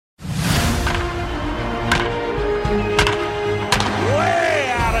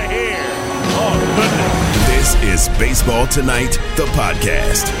is Baseball Tonight, the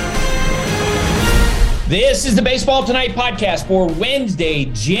podcast. This is the Baseball Tonight podcast for Wednesday,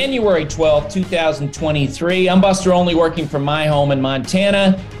 January 12th, 2023. I'm Buster Olney, working from my home in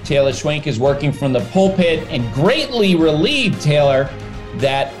Montana. Taylor Schwenk is working from the pulpit, and greatly relieved, Taylor,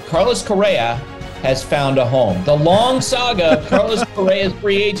 that Carlos Correa has found a home. The long saga of Carlos Correa's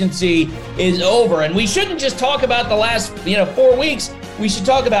free agency is over, and we shouldn't just talk about the last 4 weeks. We should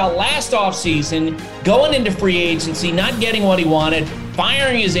talk about last offseason, going into free agency, not getting what he wanted,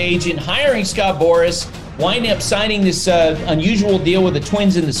 firing his agent, hiring Scott Boras, winding up signing this unusual deal with the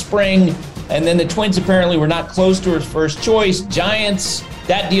Twins in the spring, and then the Twins apparently were not close to his first choice. Giants,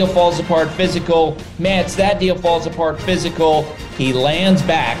 that deal falls apart physical. Mets, that deal falls apart physical. He lands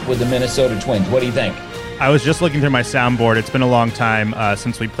back with the Minnesota Twins. What do you think? I was just looking through my soundboard. It's been a long time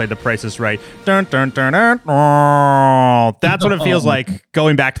since we played The Price is Right. Dun, dun, dun, dun, dun. That's what it feels like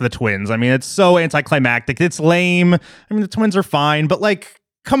going back to the Twins. I mean, it's so anticlimactic. It's lame. I mean, the Twins are fine, but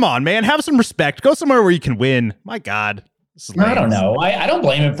come on, man. Have some respect. Go somewhere where you can win. My God. I don't know. I don't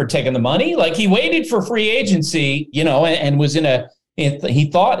blame him for taking the money. He waited for free agency, and was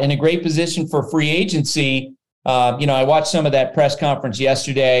he thought in a great position for free agency. I watched some of that press conference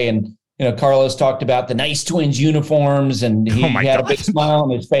yesterday, and Carlos talked about the nice Twins uniforms, and he had a big smile on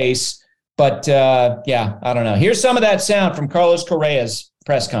his face. But I don't know. Here's some of that sound from Carlos Correa's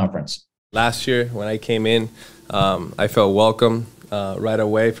press conference. Last year, when I came in, I felt welcome right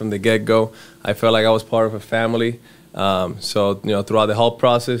away from the get-go. I felt like I was part of a family. So throughout the whole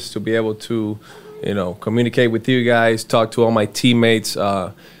process, to be able to, communicate with you guys, talk to all my teammates,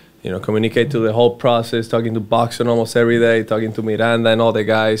 communicate through the whole process, talking to Boxon almost every day, talking to Miranda and all the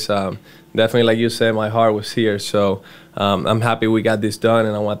guys. Definitely, like you said, my heart was here. So I'm happy we got this done,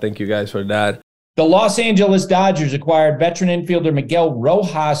 and I want to thank you guys for that. The Los Angeles Dodgers acquired veteran infielder Miguel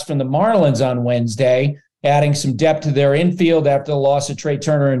Rojas from the Marlins on Wednesday, adding some depth to their infield after the loss of Trey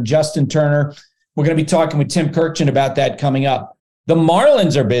Turner and Justin Turner. We're going to be talking with Tim Kirchin about that coming up. The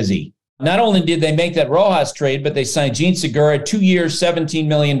Marlins are busy. Not only did they make that Rojas trade, but they signed Gene Segura, 2 years, $17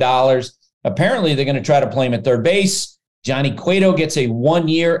 million. Apparently, they're going to try to play him at third base. Johnny Cueto gets a 1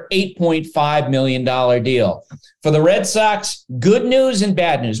 year, $8.5 million deal. For the Red Sox, good news and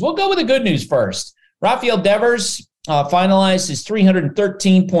bad news. We'll go with the good news first. Rafael Devers finalized his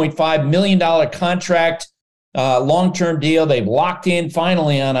 $313.5 million contract, long-term deal. They've locked in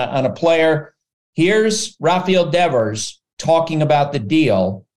finally on a player. Here's Rafael Devers talking about the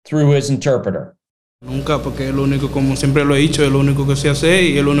deal through his interpreter. Nunca, porque es lo único, como siempre lo he dicho, es lo único que sé hacer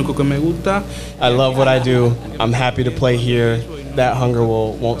y es lo único que me gusta. I love what I do. I'm happy to play here. That hunger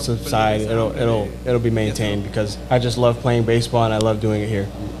won't subside. It'll be maintained because I just love playing baseball and I love doing it here.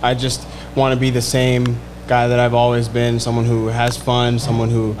 I just want to be the same guy that I've always been, someone who has fun, someone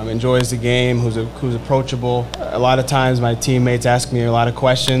who enjoys the game, who's approachable. A lot of times my teammates ask me a lot of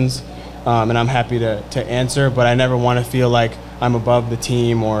questions, and I'm happy to answer, but I never want to feel like I'm above the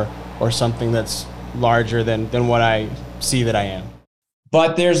team or something that's larger than what I see that I am.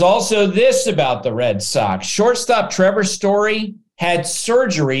 But there's also this about the Red Sox. Shortstop Trevor Story had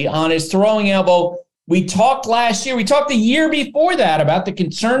surgery on his throwing elbow. We talked last year, we talked the year before that about the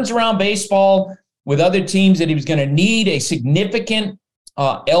concerns around baseball with other teams that he was going to need a significant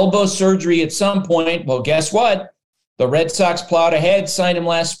elbow surgery at some point. Well, guess what? The Red Sox plowed ahead, signed him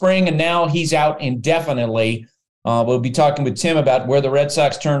last spring, and now he's out indefinitely. We'll be talking with Tim about where the Red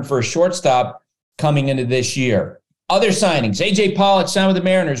Sox turn for a shortstop coming into this year. Other signings, A.J. Pollock signed with the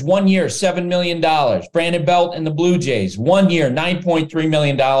Mariners, 1 year, $7 million. Brandon Belt and the Blue Jays, 1 year, $9.3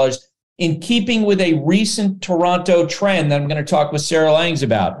 million, in keeping with a recent Toronto trend that I'm going to talk with Sarah Langs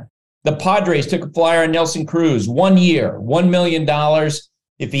about. The Padres took a flyer on Nelson Cruz, 1 year, $1 million.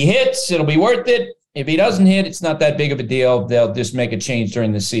 If he hits, it'll be worth it. If he doesn't hit, it's not that big of a deal. They'll just make a change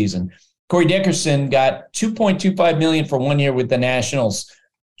during the season. Corey Dickerson got $2.25 million for 1 year with the Nationals.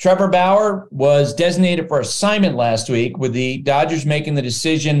 Trevor Bauer was designated for assignment last week, with the Dodgers making the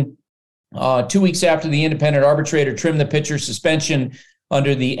decision 2 weeks after the independent arbitrator trimmed the pitcher's suspension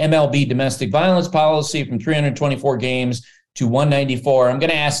under the MLB domestic violence policy from 324 games to 194. I'm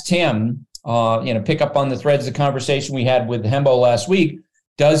going to ask Tim, pick up on the threads of the conversation we had with Hembo last week.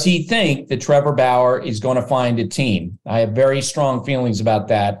 Does he think that Trevor Bauer is going to find a team? I have very strong feelings about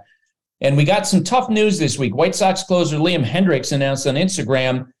that. And we got some tough news this week. White Sox closer Liam Hendriks announced on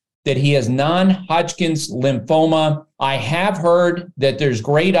Instagram that he has non-Hodgkin's lymphoma. I have heard that there's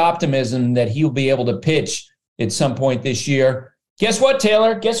great optimism that he'll be able to pitch at some point this year. Guess what,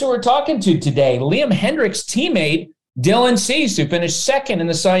 Taylor? Guess who we're talking to today? Liam Hendriks' teammate, Dylan Cease, who finished second in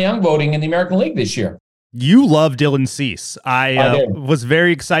the Cy Young voting in the American League this year. You love Dylan Cease. I was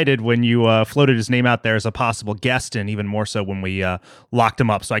very excited when you floated his name out there as a possible guest, and even more so when we locked him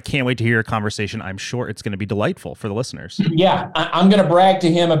up. So I can't wait to hear your conversation. I'm sure it's going to be delightful for the listeners. Yeah, I'm going to brag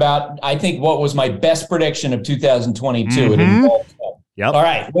to him about, I think, what was my best prediction of 2022. It involved him. Yep. All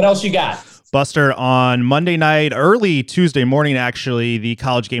right, what else you got? Buster, on Monday night, early Tuesday morning, actually, the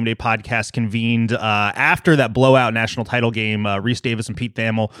College Game Day podcast convened after that blowout national title game. Reese Davis and Pete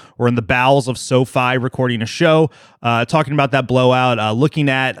Thamel were in the bowels of SoFi recording a show, talking about that blowout, looking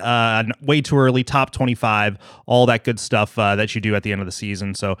at way too early top 25, all that good stuff that you do at the end of the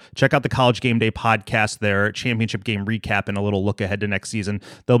season. So check out the College Game Day podcast, their championship game recap, and a little look ahead to next season.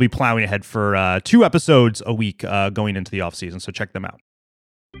 They'll be plowing ahead for 2 episodes a week going into the offseason, so check them out.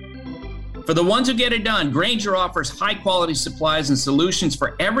 For the ones who get it done, Grainger offers high-quality supplies and solutions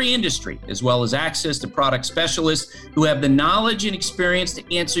for every industry, as well as access to product specialists who have the knowledge and experience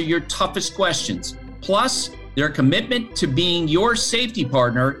to answer your toughest questions. Plus, their commitment to being your safety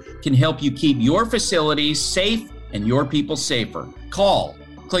partner can help you keep your facilities safe and your people safer. Call,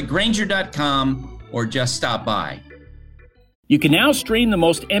 click Grainger.com, or just stop by. You can now stream the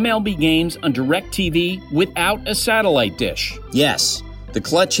most MLB games on DirecTV without a satellite dish. Yes. The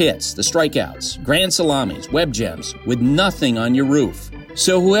clutch hits, the strikeouts, grand salamis, web gems, with nothing on your roof.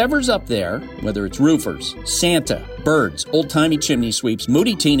 So whoever's up there, whether it's roofers, Santa, birds, old-timey chimney sweeps,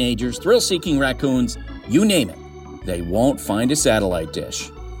 moody teenagers, thrill-seeking raccoons, you name it, they won't find a satellite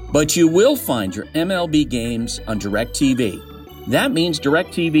dish. But you will find your MLB games on DirecTV. That means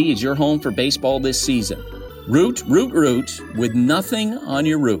DirecTV is your home for baseball this season. Root with nothing on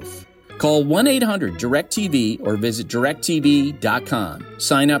your roof. Call 1-800-DIRECTV or visit directtv.com.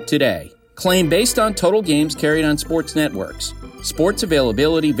 Sign up today. Claim based on total games carried on sports networks. Sports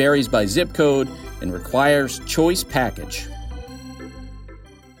availability varies by zip code and requires choice package.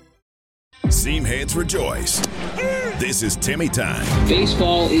 Seam heads rejoice. This is Timmy Time.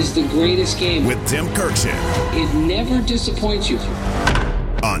 Baseball is the greatest game. With Tim Kirkshin. It never disappoints you.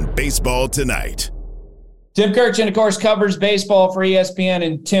 On Baseball Tonight. Tim Kirkshin, of course, covers baseball for ESPN.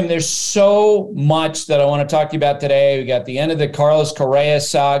 And Tim, there's so much that I want to talk to you about today. We got the end of the Carlos Correa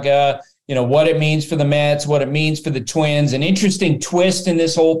saga, you know, what it means for the Mets, what it means for the Twins, an interesting twist in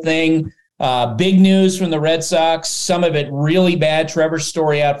this whole thing. Big news from the Red Sox, some of it really bad. Trevor's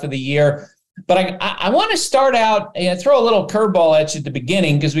story out for the year. But I want to start out and throw a little curveball at you at the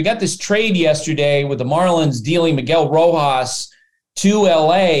beginning, because we got this trade yesterday with the Marlins dealing Miguel Rojas to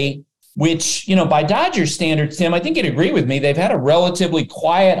L.A., which, you know, by Dodgers standards, Tim, I think you'd agree with me. They've had a relatively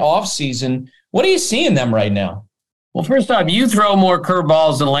quiet offseason. What do you see in them right now? Well, first off, you throw more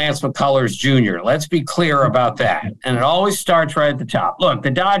curveballs than Lance McCullers Jr. Let's be clear about that. And it always starts right at the top. Look,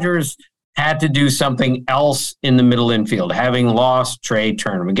 the Dodgers had to do something else in the middle infield, having lost Trey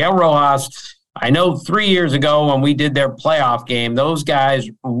Turner. Miguel Rojas, I know 3 years ago when we did their playoff game, those guys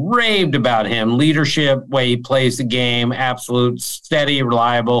raved about him. Leadership, way he plays the game, absolute, steady,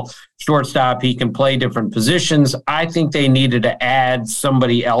 reliable shortstop. He can play different positions. I think they needed to add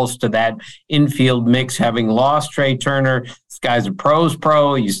somebody else to that infield mix, having lost Trey Turner. This guy's a pro's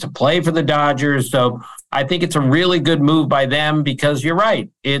pro. He used to play for the Dodgers. So I think it's a really good move by them, because you're right.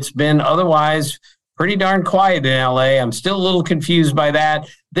 It's been otherwise pretty darn quiet in LA. I'm still a little confused by that.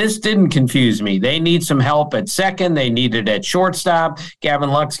 This didn't confuse me. They need some help at second. They need it at shortstop.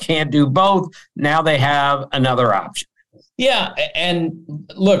 Gavin Lux can't do both. Now they have another option. Yeah, and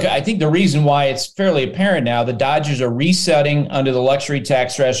look, I think the reason why it's fairly apparent now, the Dodgers are resetting under the luxury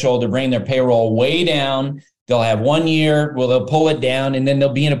tax threshold to bring their payroll way down. They'll have 1 year, they'll pull it down, and then they'll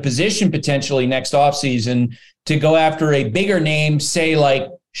be in a position potentially next offseason to go after a bigger name, say like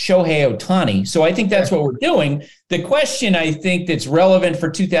Shohei Ohtani. So I think that's what we're doing. The question I think that's relevant for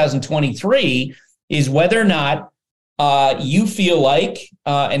 2023 is whether or not you feel like,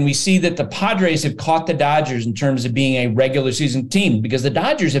 and we see that the Padres have caught the Dodgers in terms of being a regular season team, because the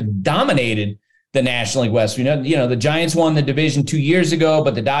Dodgers have dominated the National League West. We know, the Giants won the division 2 years ago,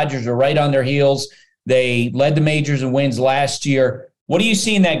 but the Dodgers are right on their heels. They led the majors in wins last year. What do you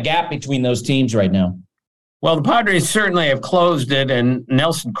see in that gap between those teams right now? Well, the Padres certainly have closed it, and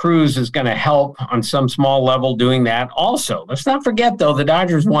Nelson Cruz is going to help on some small level doing that also. Let's not forget, though, the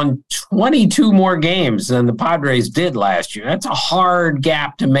Dodgers won 22 more games than the Padres did last year. That's a hard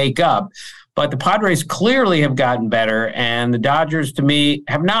gap to make up. But the Padres clearly have gotten better, and the Dodgers, to me,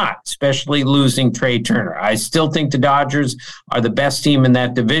 have not, especially losing Trey Turner. I still think the Dodgers are the best team in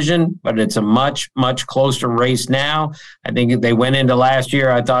that division, but it's a much, much closer race now. I think if they went into last year,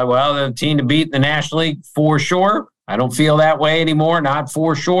 I thought, well, they're the team to beat in the National League for sure. I don't feel that way anymore, not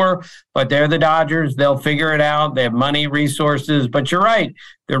for sure, but they're the Dodgers. They'll figure it out. They have money, resources, but you're right.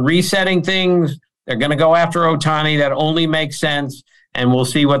 They're resetting things. They're going to go after Ohtani. That only makes sense, and we'll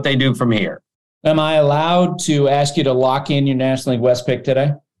see what they do from here. Am I allowed to ask you to lock in your National League West pick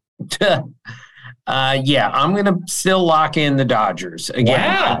today? Yeah, I'm going to still lock in the Dodgers. Again,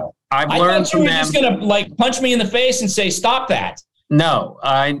 wow. I've learned from them. You were just going to like punch me in the face and say, stop that. No,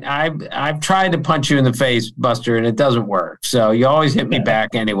 I've tried to punch you in the face, Buster, and it doesn't work. So you always hit me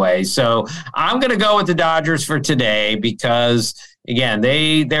back anyway. So I'm going to go with the Dodgers for today because, again,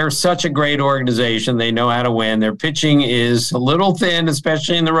 they're such a great organization. They know how to win. Their pitching is a little thin,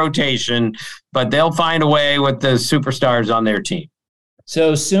 especially in the rotation, but they'll find a way with the superstars on their team.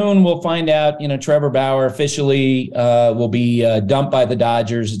 So soon we'll find out, Trevor Bauer officially will be dumped by the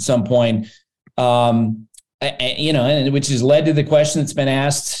Dodgers at some point. And which has led to the question that's been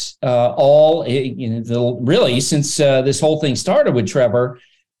asked really since this whole thing started with Trevor.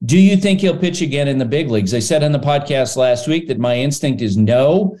 Do you think he'll pitch again in the big leagues? I said on the podcast last week that my instinct is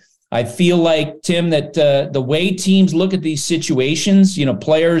no. I feel like, Tim, that the way teams look at these situations,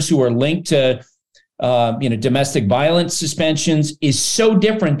 players who are linked to, domestic violence suspensions is so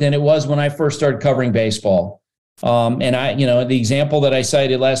different than it was when I first started covering baseball. And the example that I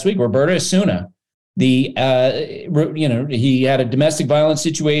cited last week, Roberto Osuna. He had a domestic violence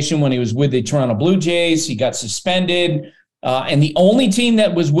situation when he was with the Toronto Blue Jays. He got suspended. And the only team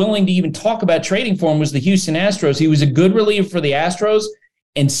that was willing to even talk about trading for him was the Houston Astros. He was a good reliever for the Astros.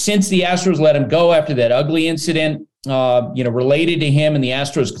 And since the Astros let him go after that ugly incident, related to him in the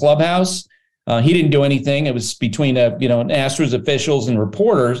Astros clubhouse, he didn't do anything. It was between, Astros officials and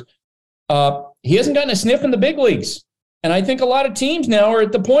reporters. He hasn't gotten a sniff in the big leagues. And I think a lot of teams now are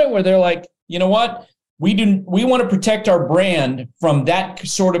at the point where they're like, you know what? We want to protect our brand from that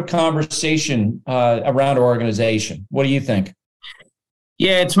sort of conversation around our organization. What do you think?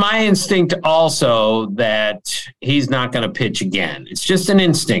 Yeah, it's my instinct also that he's not going to pitch again. It's just an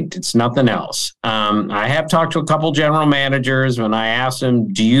instinct. It's nothing else. I have talked to a couple general managers when I asked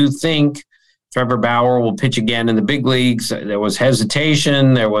them, do you think Trevor Bauer will pitch again in the big leagues? There was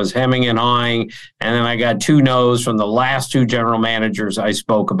hesitation, there was hemming and hawing, and then I got 2 no's from the last 2 general managers I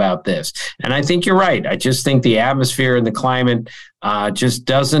spoke about this. And I think you're right. I just think the atmosphere and the climate just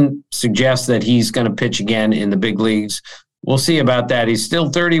doesn't suggest that he's going to pitch again in the big leagues. We'll see about that. He's still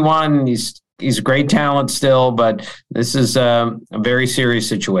 31. He's a great talent still, but this is a very serious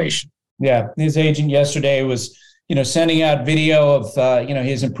situation. Yeah, his agent yesterday was sending out video of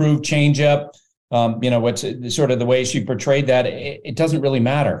his improved changeup. What's sort of the way she portrayed that, it doesn't really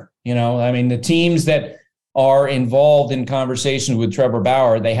matter. The teams that are involved in conversations with Trevor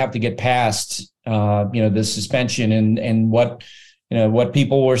Bauer, they have to get past, the suspension and what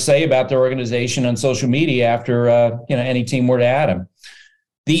people will say about their organization on social media after, any team were to add him.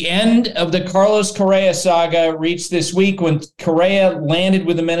 The end of the Carlos Correa saga reached this week when Correa landed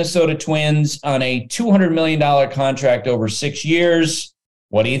with the Minnesota Twins on a $200 million contract over 6 years.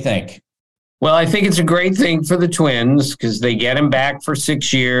 What do you think? Well, I think it's a great thing for the Twins because they get him back for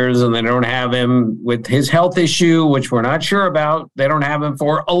 6 years and they don't have him with his health issue, which we're not sure about. They don't have him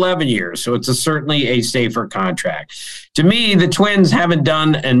for 11 years. So it's certainly a safer contract. To me, the Twins haven't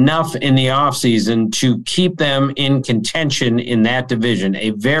done enough in the offseason to keep them in contention in that division,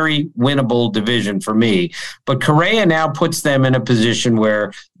 a very winnable division for me. But Correa now puts them in a position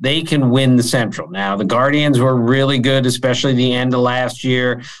where they can win the Central. Now, the Guardians were really good, especially the end of last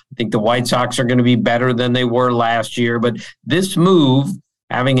year. I think the White Sox are going to be better than they were last year. But this move,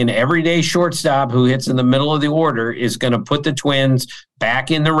 having an everyday shortstop who hits in the middle of the order, is going to put the Twins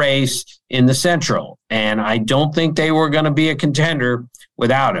back in the race in the Central. And I don't think they were going to be a contender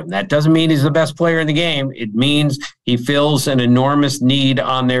without him. That doesn't mean he's the best player in the game. It means he fills an enormous need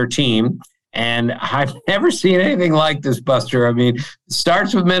on their team. And I've never seen anything like this, Buster. I mean, it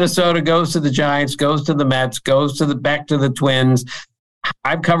starts with Minnesota, goes to the Giants, goes to the Mets, goes to back to the Twins.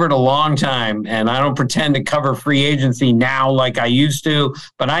 I've covered a long time, and I don't pretend to cover free agency now like I used to,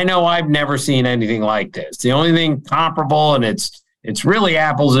 but I know I've never seen anything like this. The only thing comparable, and it's really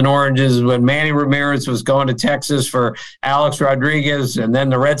apples and oranges, is when Manny Ramirez was going to Texas for Alex Rodriguez and then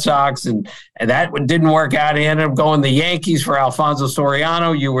the Red Sox, and that didn't work out. He ended up going to the Yankees for Alfonso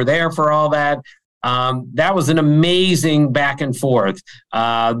Soriano. You were there for all that. That was an amazing back and forth.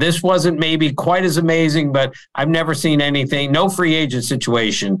 This wasn't maybe quite as amazing, but I've never seen anything, no free agent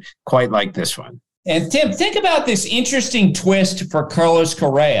situation quite like this one. And Tim, think about this interesting twist for Carlos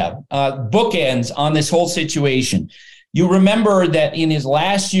Correa, bookends on this whole situation. You remember that in his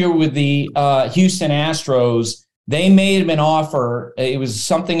last year with the Houston Astros, they made him an offer. It was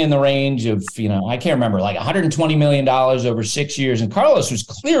something in the range of, I can't remember, like $120 million over 6 years. And Carlos was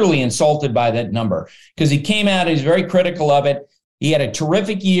clearly insulted by that number because he came out and he's very critical of it. He had a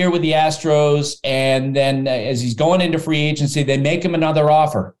terrific year with the Astros, and then as he's going into free agency, they make him another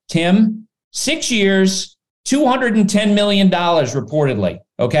offer. Tim, 6 years, $210 million reportedly,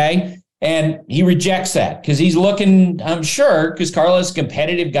 okay? And he rejects that because he's looking, I'm sure, because Carlos is a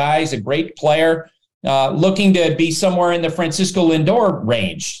competitive guy, he's a great player, looking to be somewhere in the Francisco Lindor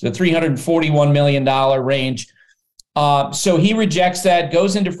range, the $341 million range. So he rejects that,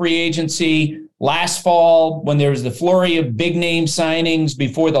 goes into free agency. Last fall, when there was the flurry of big name signings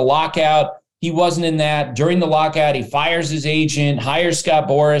before the lockout, he wasn't in that. During the lockout, he fires his agent, hires Scott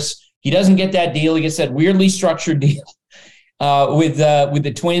Boras. He doesn't get that deal. He gets that weirdly structured deal with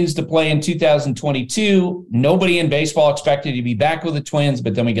the Twins to play in 2022. Nobody in baseball expected to be back with the Twins,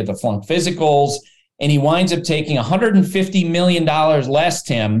 but then we get the flunk physicals, and he winds up taking $150 million less,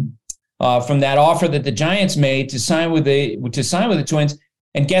 Tim, from that offer that the Giants made to sign with the Twins.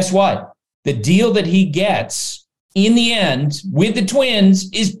 And guess what? The deal that he gets in the end with the Twins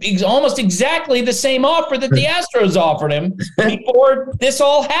is almost exactly the same offer that the Astros offered him before this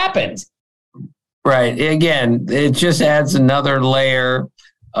all happened. Right. Again, it just adds another layer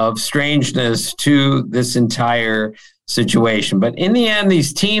of strangeness to this entire situation. But in the end,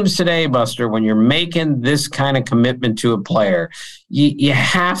 these teams today, Buster, when you're making this kind of commitment to a player, you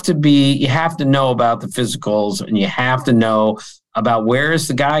have to know about the physicals, and you have to know about where is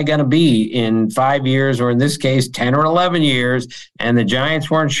the guy going to be in 5 years, or in this case, 10 or 11 years. And the Giants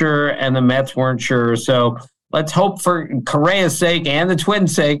weren't sure and the Mets weren't sure. So let's hope for Correa's sake and the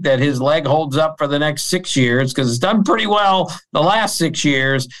Twins' sake that his leg holds up for the next 6 years, because it's done pretty well the last 6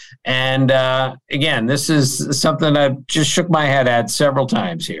 years. And again, this is something I just shook my head at several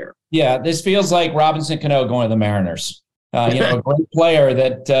times here. Yeah, this feels like Robinson Cano going to the Mariners. A great player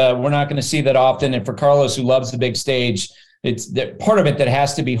that we're not going to see that often. And for Carlos, who loves the big stage, it's part of it that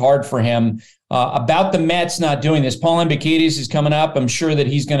has to be hard for him. About the Mets not doing this, Paul Hembekides is coming up. I'm sure that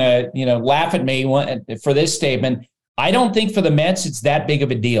he's going to, laugh at me for this statement. I don't think for the Mets it's that big of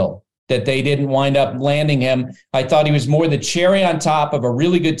a deal that they didn't wind up landing him. I thought he was more the cherry on top of a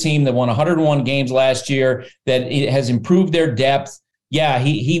really good team that won 101 games last year, that has improved their depth. Yeah,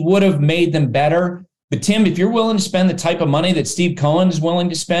 he would have made them better. But Tim, if you're willing to spend the type of money that Steve Cohen is willing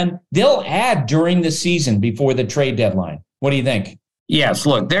to spend, they'll add during the season before the trade deadline. What do you think? Yes,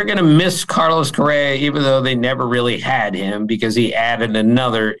 look, they're going to miss Carlos Correa, even though they never really had him, because he added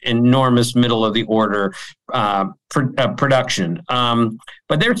another enormous middle of the order production.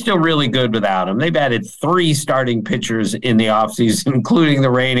 But they're still really good without him. They've added 3 starting pitchers in the offseason, including the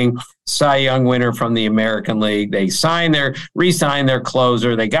reigning Cy Young winner from the American League. They re-signed their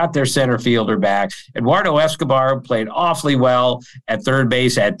closer. They got their center fielder back. Eduardo Escobar played awfully well at third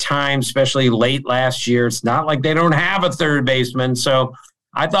base at times, especially late last year. It's not like they don't have a third baseman. So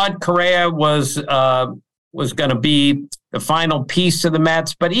I thought Correa was going to be the final piece to the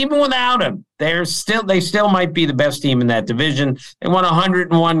Mets, but even without him, they still might be the best team in that division. They won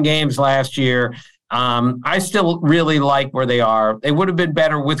 101 games last year. I still really like where they are. They would have been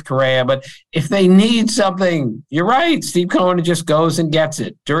better with Correa, but if they need something, you're right. Steve Cohen just goes and gets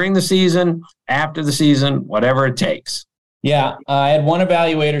it during the season, after the season, whatever it takes. Yeah, I had one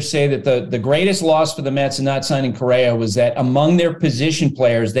evaluator say that the greatest loss for the Mets in not signing Correa was that among their position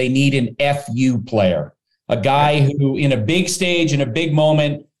players, they need an FU player. A guy who, in a big stage, in a big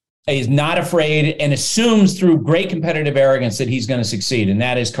moment, is not afraid and assumes through great competitive arrogance that he's going to succeed, and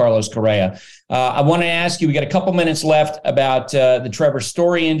that is Carlos Correa. I want to ask you, we got a couple minutes left, about the Trevor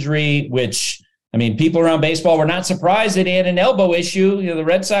Story injury, which, I mean, people around baseball were not surprised that he had an elbow issue. The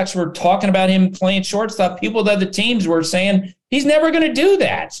Red Sox were talking about him playing shortstop. People at the teams were saying he's never going to do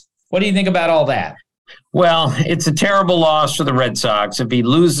that. What do you think about all that? Well, it's a terrible loss for the Red Sox if he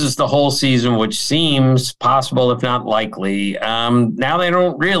loses the whole season, which seems possible, if not likely. Now they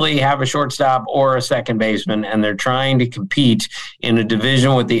don't really have a shortstop or a second baseman, and they're trying to compete in a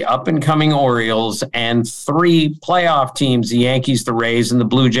division with the up-and-coming Orioles and 3 playoff teams, the Yankees, the Rays, and the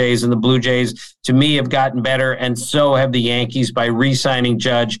Blue Jays. And the Blue Jays, to me, have gotten better, and so have the Yankees by re-signing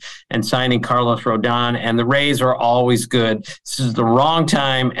Judge and signing Carlos Rodon. And the Rays are always good. This is the wrong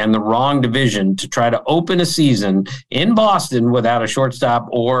time and the wrong division to try to open a season in Boston without a shortstop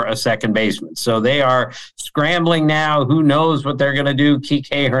or a second baseman. So they are scrambling now. Who knows what they're going to do?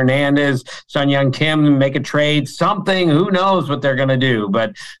 Kike Hernandez, Sun Young Kim, make a trade, something. Who knows what they're going to do?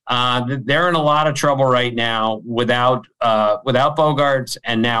 But they're in a lot of trouble right now without Bogarts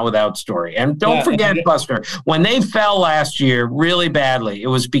and now without Story. And don't forget, Buster, when they fell last year really badly, it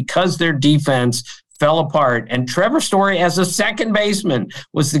was because their defense fell apart. And Trevor Story, as a second baseman,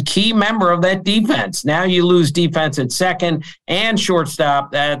 was the key member of that defense. Now you lose defense at second and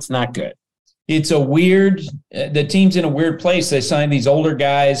shortstop. That's not good. it's a weird, the team's in a weird place. They signed these older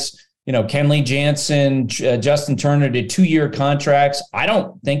guys, Kenley Jansen, Justin Turner did 2-year contracts. I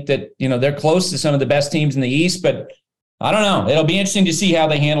don't think that, they're close to some of the best teams in the East, but I don't know. It'll be interesting to see how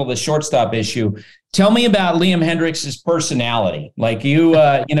they handle the shortstop issue. Tell me about Liam Hendriks' personality. Like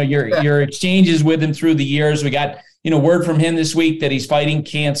your exchanges with him through the years. We got, word from him this week that he's fighting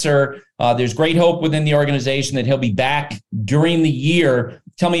cancer. There's great hope within the organization that he'll be back during the year.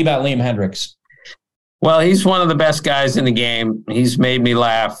 Tell me about Liam Hendriks. Well, he's one of the best guys in the game. He's made me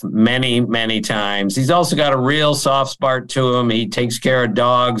laugh many, many times. He's also got a real soft spot to him. He takes care of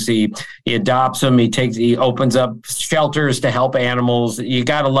dogs. He adopts them. He opens up shelters to help animals. You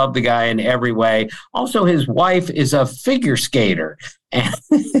got to love the guy in every way. Also, his wife is a figure skater.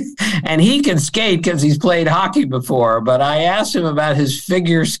 And he can skate because he's played hockey before. But I asked him about his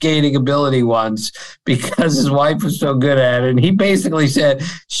figure skating ability once because his wife was so good at it. And he basically said,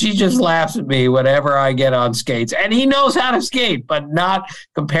 she just laughs at me whenever I get on skates. And he knows how to skate, but not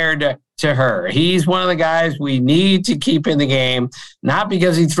compared to her. He's one of the guys we need to keep in the game, not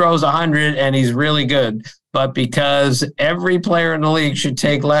because he throws 100 and he's really good, but because every player in the league should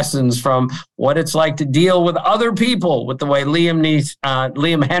take lessons from what it's like to deal with other people with the way Liam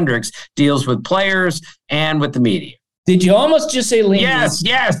Hendriks deals with players and with the media. Did you almost just say Liam Neeson?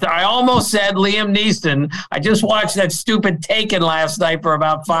 Yes. I almost said Liam Neeson. I just watched that stupid Taken last night for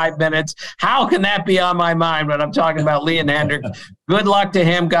about 5 minutes. How can that be on my mind when I'm talking about Liam Hendriks? Good luck to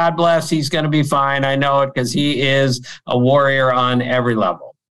him. God bless. He's going to be fine. I know it because he is a warrior on every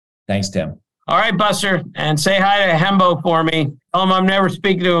level. Thanks, Tim. All right, Buster, and say hi to Hembo for me. Tell him I'm never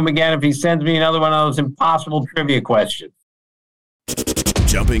speaking to him again if he sends me another one of those impossible trivia questions.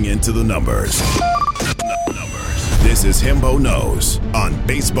 Jumping into the numbers. This is Hembo Knows on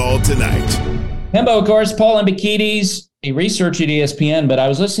Baseball Tonight. Hembo, of course, Paul Hembekides, a researcher at ESPN, but I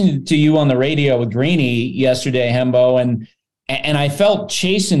was listening to you on the radio with Greeny yesterday, Hembo, and I felt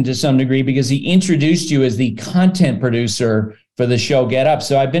chastened to some degree because he introduced you as the content producer for the show Get Up.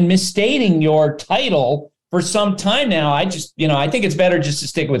 So I've been misstating your title for some time now. I just, I think it's better just to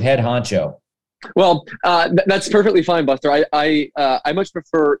stick with head honcho. Well, that's perfectly fine, Buster. I much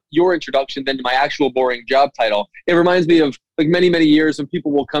prefer your introduction than my actual boring job title. It reminds me of like many, many years when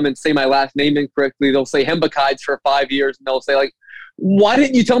people will come and say my last name incorrectly. They'll say Hembekides for 5 years, and they'll say like, why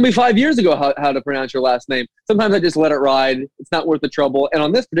didn't you tell me 5 years ago how to pronounce your last name? Sometimes I just let it ride. It's not worth the trouble. And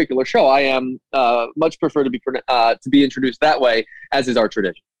on this particular show, I am much prefer to be introduced that way, as is our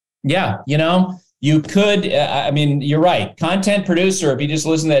tradition. Yeah, you could, you're right. Content producer, if you just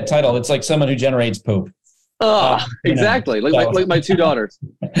listen to that title, it's like someone who generates poop. Exactly. Like my two daughters.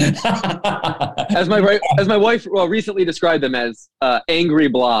 As my wife recently described them as angry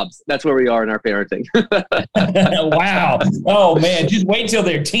blobs. That's where we are in our parenting. Wow. Oh, man. Just wait till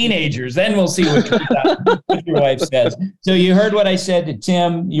they're teenagers. Then we'll see what your wife says. So you heard what I said to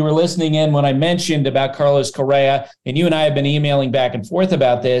Tim. You were listening in when I mentioned about Carlos Correa, and you and I have been emailing back and forth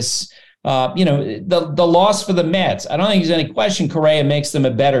about this. The loss for the Mets. I don't think there's any question Correa makes them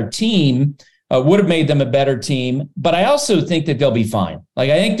a better team. Would have made them a better team, but I also think that they'll be fine. Like,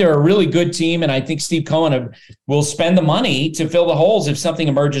 I think they're a really good team, and I think Steve Cohen will spend the money to fill the holes if something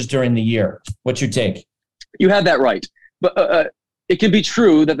emerges during the year. What's your take? You had that right. But it can be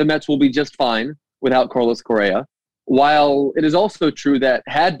true that the Mets will be just fine without Carlos Correa, while it is also true that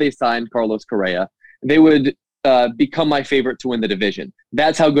had they signed Carlos Correa, they would become my favorite to win the division.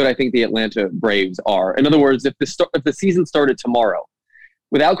 That's how good I think the Atlanta Braves are. In other words, if the season started tomorrow,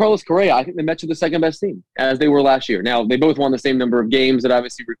 without Carlos Correa, I think the Mets are the second best team, as they were last year. Now, they both won the same number of games. That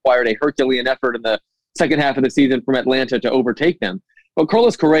obviously required a Herculean effort in the second half of the season from Atlanta to overtake them. But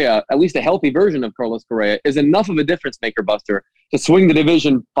Carlos Correa, at least a healthy version of Carlos Correa, is enough of a difference maker, Buster, to swing the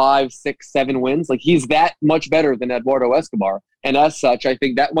division 5, 6, 7 wins. Like, he's that much better than Eduardo Escobar. And as such, I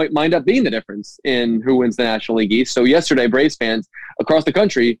think that might wind up being the difference in who wins the National League East. So yesterday, Braves fans across the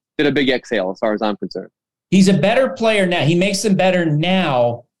country did a big exhale as far as I'm concerned. He's a better player now. He makes them better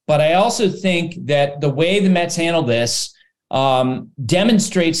now. But I also think that the way the Mets handle this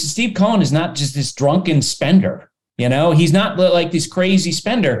demonstrates Steve Cohen is not just this drunken spender. He's not like this crazy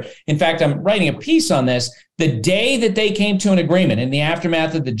spender. In fact, I'm writing a piece on this. The day that they came to an agreement in the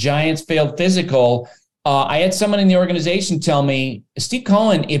aftermath of the Giants' failed physical, I had someone in the organization tell me, Steve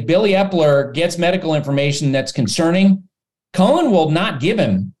Cohen, if Billy Epler gets medical information that's concerning, Cohen will not give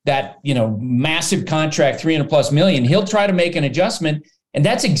him that, massive contract, $300+ million. He'll try to make an adjustment. And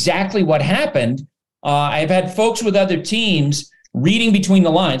that's exactly what happened. I've had folks with other teams reading between the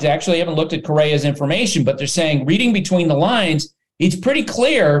lines. Actually, I haven't looked at Correa's information, but they're saying reading between the lines, it's pretty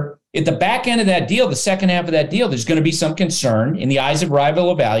clear at the back end of that deal, the second half of that deal, there's going to be some concern in the eyes of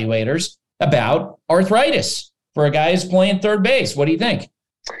rival evaluators about arthritis for a guy who's playing third base. What do you think?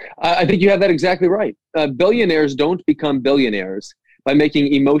 I think you have that exactly right. Billionaires don't become billionaires by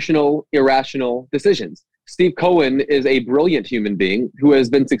making emotional, irrational decisions. Steve Cohen is a brilliant human being who has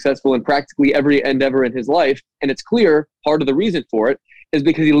been successful in practically every endeavor in his life. And it's clear part of the reason for it is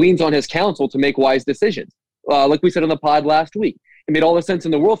because he leans on his counsel to make wise decisions. Like we said on the pod last week, it made all the sense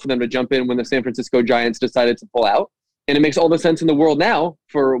in the world for them to jump in when the San Francisco Giants decided to pull out. And it makes all the sense in the world now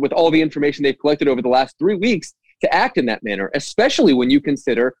with all the information they've collected over the last 3 weeks to act in that manner, especially when you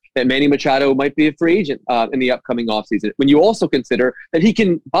consider that Manny Machado might be a free agent in the upcoming offseason. When you also consider that he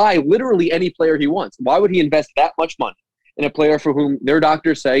can buy literally any player he wants. Why would he invest that much money in a player for whom their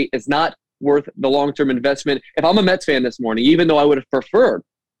doctors say is not worth the long-term investment? If I'm a Mets fan this morning, even though I would have preferred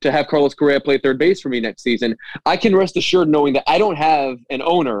to have Carlos Correa play third base for me next season, I can rest assured knowing that I don't have an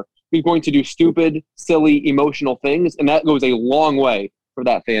owner who's going to do stupid, silly, emotional things, and that goes a long way for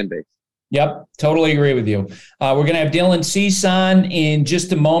that fan base. Yep, totally agree with you. We're going to have Dylan Cease on in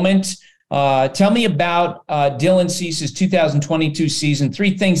just a moment. Tell me about Dylan Cease's 2022 season.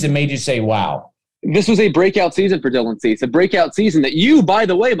 3 things that made you say, wow. This was a breakout season for Dylan Cease, a breakout season that you, by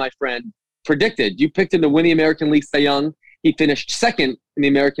the way, my friend, predicted. You picked him to win the American League Cy Young. He finished second in the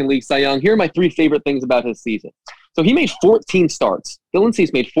American League Cy Young. Here are my 3 favorite things about his season. So he made 14 starts. Dylan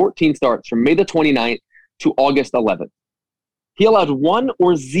Cease made 14 starts from May the 29th to August 11th. He allowed 1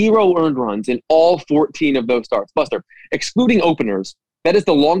 or 0 earned runs in all 14 of those starts. Buster, excluding openers, that is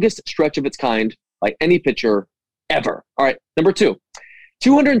the longest stretch of its kind by any pitcher ever. All right, number 2,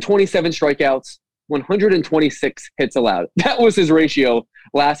 227 strikeouts, 126 hits allowed. That was his ratio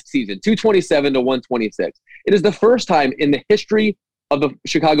last season, 227 to 126. It is the first time in the history of the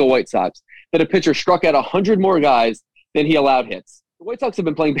Chicago White Sox that a pitcher struck out 100 more guys than he allowed hits. The White Sox have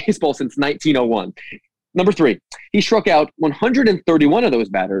been playing baseball since 1901. Number 3, he struck out 131 of those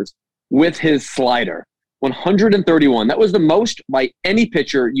batters with his slider. 131. That was the most by any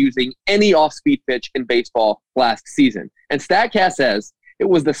pitcher using any off-speed pitch in baseball last season. And StatCast says it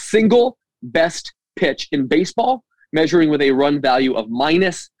was the single best pitch in baseball, measuring with a run value of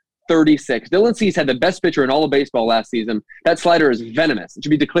minus 36. Dylan Cease had the best pitcher in all of baseball last season. That slider is venomous. It should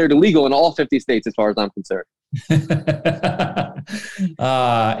be declared illegal in all 50 states as far as I'm concerned.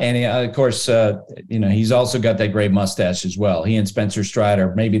 And of course, he's also got that great mustache as well. He and Spencer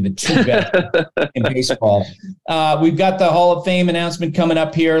Strider, maybe the 2 best in baseball. We've got the Hall of Fame announcement coming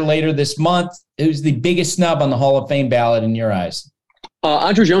up here later this month. Who's the biggest snub on the Hall of Fame ballot in your eyes?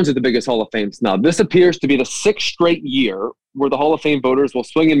 Andruw Jones is the biggest Hall of Fame snub. This appears to be the 6th straight year where the Hall of Fame voters will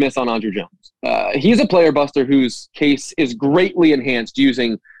swing and miss on Andruw Jones. He's a player, Buster, whose case is greatly enhanced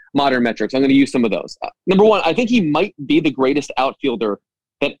using modern metrics. I'm going to use some of those. Number 1, I think he might be the greatest outfielder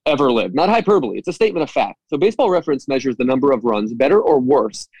that ever lived. Not hyperbole. It's a statement of fact. So Baseball Reference measures the number of runs, better or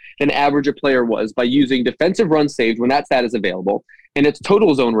worse than average a player was, by using defensive runs saved when that stat is available and its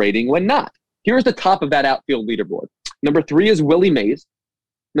total zone rating when not. Here's the top of that outfield leaderboard. Number 3 is Willie Mays.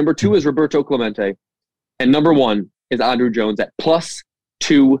 Number 2 is Roberto Clemente. And number 1 is Andruw Jones at plus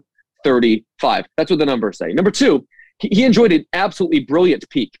 235. That's what the numbers say. Number 2, he enjoyed an absolutely brilliant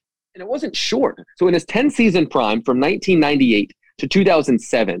peak. And it wasn't short. So in his 10-season prime from 1998 to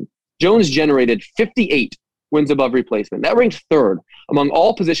 2007, Jones generated 58 wins above replacement. That ranked 3rd among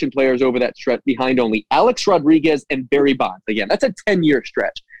all position players over that stretch, behind only Alex Rodriguez and Barry Bonds. Again, that's a 10-year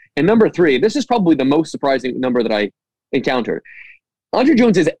stretch. And number 3, this is probably the most surprising number that I encountered. Andruw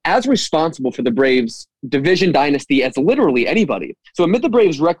Jones is as responsible for the Braves' division dynasty as literally anybody. So amid the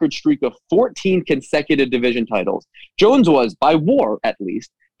Braves' record streak of 14 consecutive division titles, Jones was, by WAR at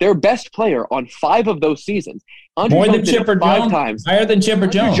least, their best player on 5 of those seasons. More than Chipper Jones? 5 times. Higher than Chipper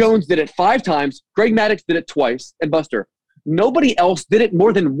Jones. Jones did it 5 times. Greg Maddux did it twice. And Buster, nobody else did it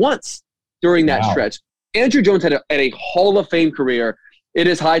more than once during that stretch. Andruw Jones had a Hall of Fame career. It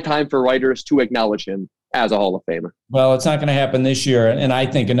is high time for writers to acknowledge him as a Hall of Famer. Well, it's not going to happen this year. And I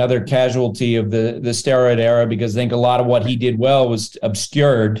think another casualty of the steroid era, because I think a lot of what he did well was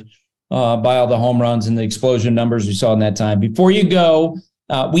obscured by all the home runs and the explosion numbers we saw in that time. Before you go,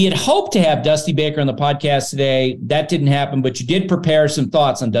 we had hoped to have Dusty Baker on the podcast today. That didn't happen, but you did prepare some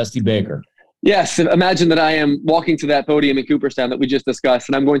thoughts on Dusty Baker. Yes. Imagine that I am walking to that podium in Cooperstown that we just discussed,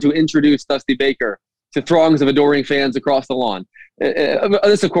 and I'm going to introduce Dusty Baker to throngs of adoring fans across the lawn.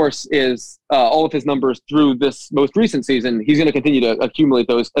 This, of course, is all of his numbers through this most recent season. He's going to continue to accumulate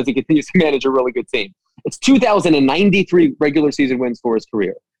those as he continues to manage a really good team. It's 2,093 regular season wins for his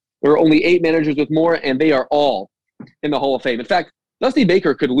career. There are only 8 managers with more, and they are all in the Hall of Fame. In fact, Dusty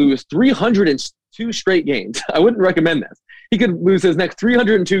Baker could lose 302 straight games. I wouldn't recommend this. He could lose his next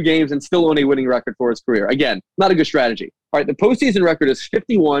 302 games and still own a winning record for his career. Again, not a good strategy. All right, the postseason record is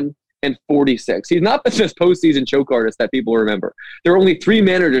 51 He's not been this postseason choke artist that people remember. There are only 3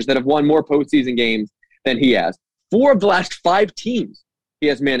 managers that have won more postseason games than he has. 4 of the last 5 teams he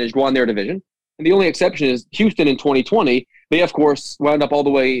has managed won their division. And the only exception is Houston in 2020. They, of course, wound up all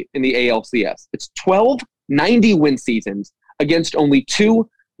the way in the ALCS. It's 12 90-win seasons against only 2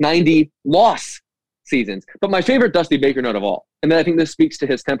 90-loss seasons. But my favorite Dusty Baker note of all, and then I think this speaks to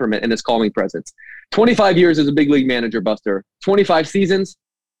his temperament and his calming presence. 25 years as a big league manager, Buster. 25 seasons,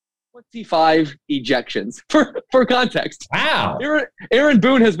 25 ejections. For context. Wow. Aaron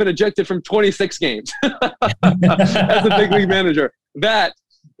Boone has been ejected from 26 games as a big league manager. That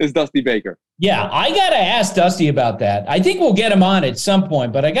is Dusty Baker. Yeah, I got to ask Dusty about that. I think we'll get him on at some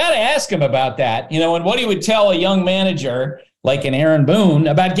point, but I got to ask him about that, and what he would tell a young manager like an Aaron Boone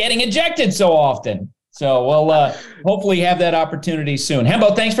about getting ejected so often. So we'll hopefully have that opportunity soon.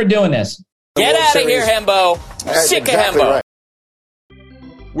 Hembo, thanks for doing this. Get out of here, Hembo. Sick of Hembo. Right.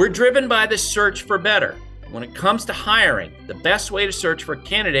 We're driven by the search for better. When it comes to hiring, the best way to search for a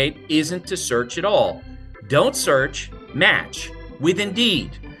candidate isn't to search at all. Don't search, match with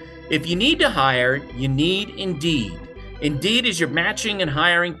Indeed. If you need to hire, you need Indeed. Indeed is your matching and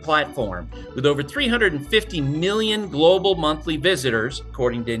hiring platform with over 350 million global monthly visitors,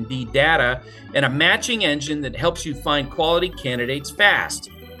 according to Indeed data, and a matching engine that helps you find quality candidates fast.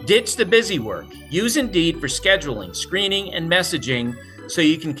 Ditch the busy work. Use Indeed for scheduling, screening, and messaging so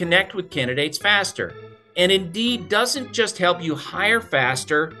you can connect with candidates faster. And Indeed doesn't just help you hire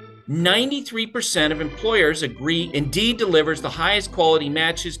faster. 93% of employers agree Indeed delivers the highest quality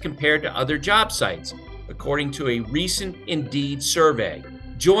matches compared to other job sites, according to a recent Indeed survey.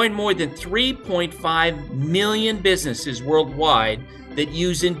 Join more than 3.5 million businesses worldwide that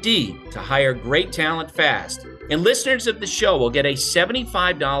use Indeed to hire great talent fast. And listeners of the show will get a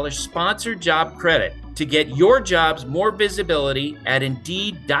 $75 sponsored job credit to get your jobs more visibility at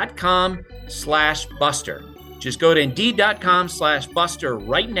Indeed.com/Buster. Just go to Indeed.com/Buster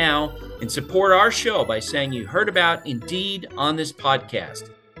right now and support our show by saying you heard about Indeed on this podcast.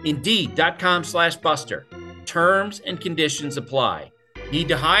 Indeed.com/Buster. Terms and conditions apply. Need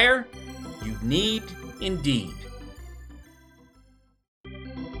to hire? You need Indeed.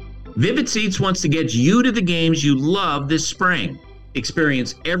 Vivid Seats wants to get you to the games you love this spring.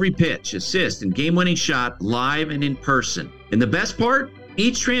 Experience every pitch, assist, and game-winning shot live and in person. And the best part?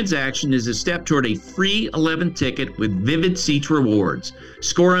 Each transaction is a step toward a free 11 ticket with Vivid Seats rewards.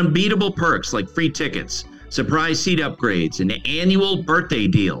 Score unbeatable perks like free tickets, surprise seat upgrades, and annual birthday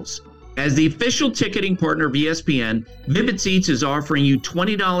deals. As the official ticketing partner of ESPN, Vivid Seats is offering you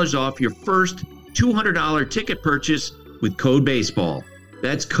 $20 off your first $200 ticket purchase with code BASEBALL.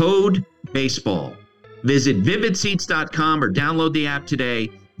 That's code BASEBALL. Visit vividseats.com or download the app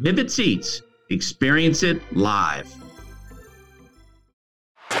today. Vivid Seats. Experience it live.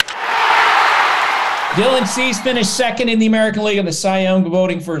 Dylan Cease finished second in the American League in the Cy Young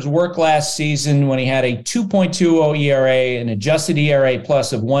voting for his work last season when he had a 2.20 ERA, an adjusted ERA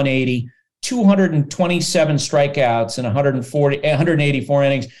plus of 180, 227 strikeouts, and 184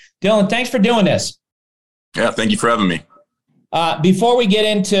 innings. Dylan, thanks for doing this. Yeah, thank you for having me. Before we get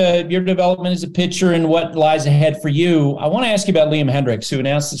into your development as a pitcher and what lies ahead for you, I want to ask you about Liam Hendriks, who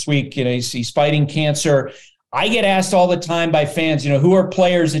announced this week, he's fighting cancer. I get asked all the time by fans, who are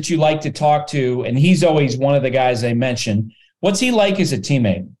players that you like to talk to, and he's always one of the guys they mention. What's he like as a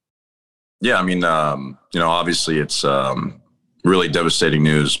teammate? Yeah, I mean, obviously it's really devastating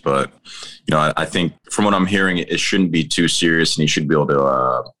news, but, I think from what I'm hearing, it shouldn't be too serious, and he should be able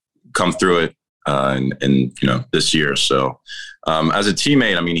to come through it in this year. So as a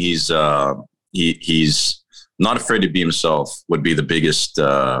teammate, I mean, he's not afraid to be himself would be the biggest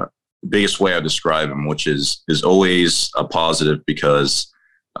way I describe him, which is always a positive because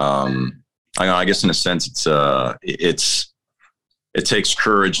I guess in a sense it takes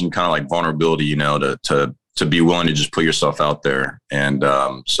courage and kind of like vulnerability, to be willing to just put yourself out there. And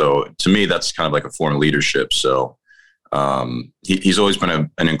so to me, that's kind of like a form of leadership. So he's always been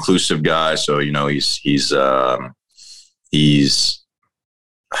an inclusive guy. So, he's how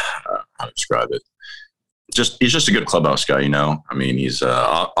to describe it. He's just a good clubhouse guy, I mean, he's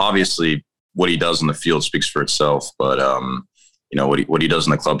obviously what he does in the field speaks for itself, but what he does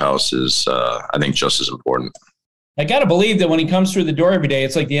in the clubhouse is I think just as important. I got to believe that when he comes through the door every day,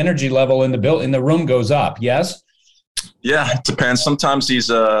 it's like the energy level in the room goes up. Yes. Yeah, it depends. Sometimes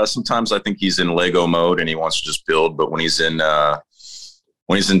sometimes I think he's in Lego mode and he wants to just build, but when he's in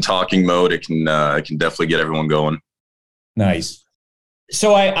talking mode, it can definitely get everyone going. Nice.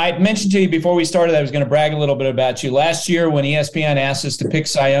 So I mentioned to you before we started, I was going to brag a little bit about you. Last year when ESPN asked us to pick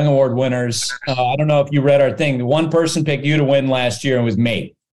Cy Young Award winners, I don't know if you read our thing. The one person picked you to win last year and was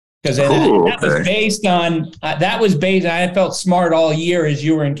me. Because was based on I felt smart all year as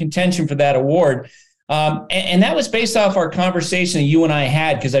you were in contention for that award. And that was based off our conversation that you and I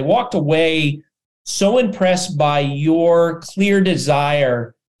had, because I walked away so impressed by your clear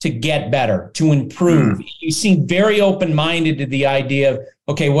desire to get better, to improve. You seem very open-minded to the idea of,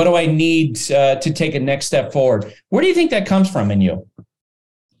 okay, what do I need to take a next step forward? Where do you think that comes from in you?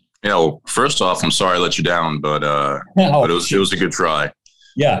 Well, first off, I'm sorry I let you down, but it was a good try.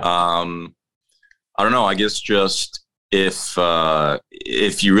 Yeah. I don't know. I guess just if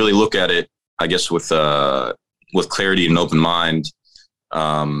you really look at it, I guess with clarity and open mind,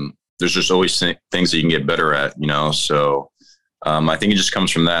 there's just always things that you can get better at, So I think it just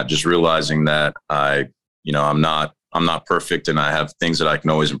comes from that, just realizing that I'm not perfect, and I have things that I can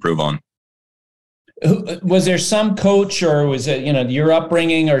always improve on. Was there some coach, or was it your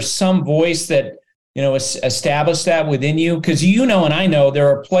upbringing, or some voice that established that within you? Because and I know there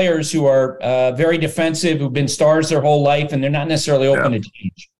are players who are very defensive, who've been stars their whole life, and they're not necessarily open to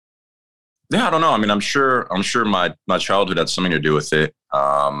change. Yeah, I don't know. I mean, I'm sure my childhood had something to do with it.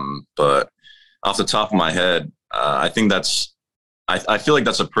 But off the top of my head, I think I feel like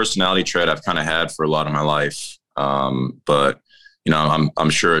that's a personality trait I've kind of had for a lot of my life. But I'm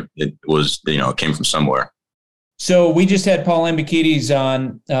sure it was, it came from somewhere. So we just had Paul Hembekides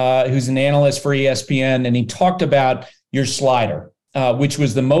on, who's an analyst for ESPN, and he talked about your slider, which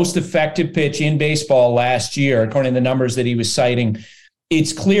was the most effective pitch in baseball last year, according to the numbers that he was citing.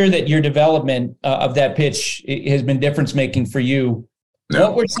 It's clear that your development of that pitch has been difference-making for you. Yeah.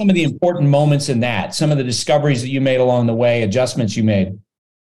 What were some of the important moments in that? Some of the discoveries that you made along the way, adjustments you made?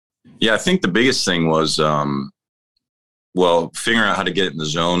 Yeah, I think the biggest thing was, figuring out how to get in the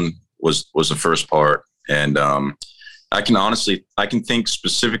zone was the first part. And I can think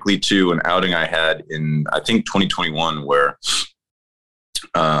specifically to an outing I had in, I think, 2021, where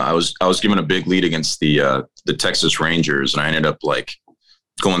I was given a big lead against the Texas Rangers, and I ended up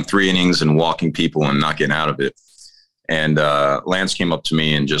going 3 innings and walking people and not getting out of it. And Lance came up to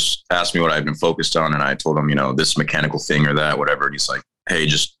me and just asked me what I'd been focused on, and I told him, this mechanical thing or that, whatever. And he's like, "Hey,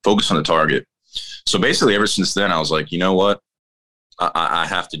 just focus on the target." So basically, ever since then, I was like, you know what? I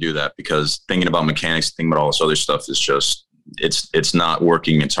have to do that, because thinking about mechanics, thinking about all this other stuff is just, it's not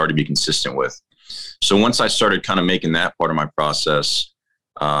working. It's hard to be consistent with. So once I started kind of making that part of my process,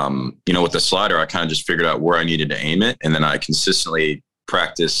 with the slider, I kind of just figured out where I needed to aim it. And then I consistently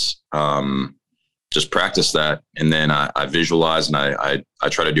practice that. And then I visualize, and I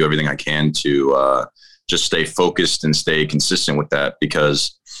try to do everything I can to just stay focused and stay consistent with that,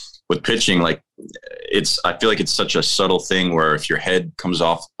 because with pitching, I feel like it's such a subtle thing where if your head comes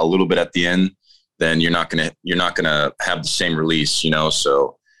off a little bit at the end, then you're not gonna have the same release,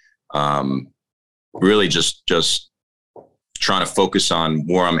 So really just trying to focus on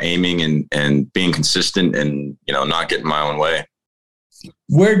where I'm aiming and being consistent and not getting my own way.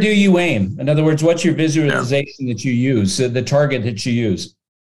 Where do you aim? In other words, what's your visualization that you use, the target that you use?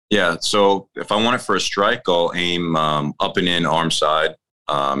 Yeah, so if I want it for a strike, I'll aim up and in, arm side.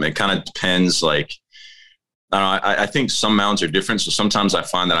 It kind of depends. I think some mounds are different. So sometimes I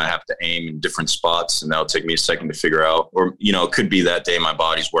find that I have to aim in different spots, and that'll take me a second to figure out. Or, it could be that day my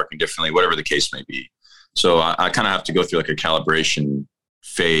body's working differently, whatever the case may be. So I kind of have to go through a calibration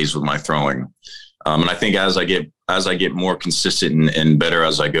phase with my throwing. And I think as I get more consistent and better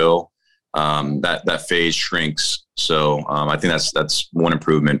as I go, that phase shrinks. So I think that's one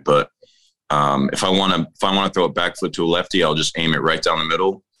improvement. But if I want to throw a back foot to a lefty, I'll just aim it right down the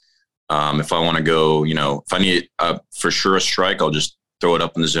middle. If I want to go, if I need for sure a strike, I'll just throw it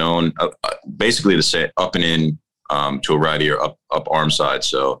up in the zone, basically to say up and in to a righty or up arm side.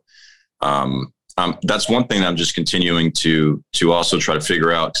 So that's one thing that I'm just continuing to also try to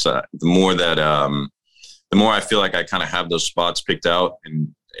figure out. Because the more I feel like I kind of have those spots picked out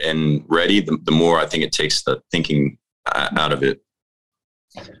and ready, the more I think it takes the thinking out of it.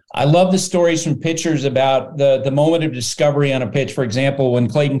 I love the stories from pitchers about the moment of discovery on a pitch. For example, when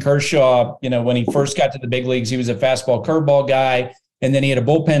Clayton Kershaw, when he first got to the big leagues, he was a fastball curveball guy. And then he had a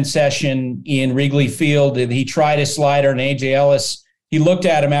bullpen session in Wrigley Field. And he tried his slider, and AJ Ellis, he looked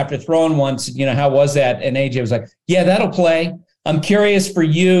at him after throwing once, how was that? And AJ was like, yeah, that'll play. I'm curious for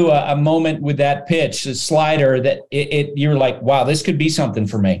you, a moment with that pitch, the slider, that you're like, wow, this could be something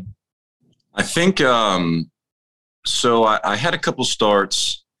for me. I think so I had a couple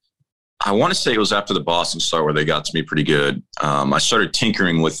starts. I want to say it was after the Boston start where they got to me pretty good. I started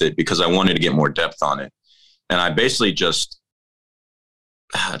tinkering with it because I wanted to get more depth on it. And I basically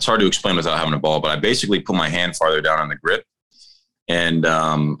it's hard to explain without having a ball, but I basically put my hand farther down on the grip. And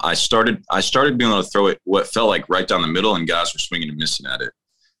I started being able to throw it what felt like right down the middle, and guys were swinging and missing at it.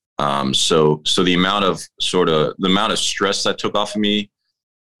 So the amount of stress that took off of me,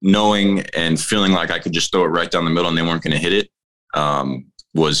 knowing and feeling like I could just throw it right down the middle and they weren't going to hit it,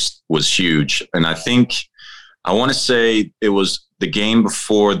 was huge. And I want to say it was the game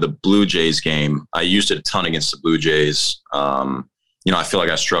before the Blue Jays game. I used it a ton against the Blue Jays. I feel like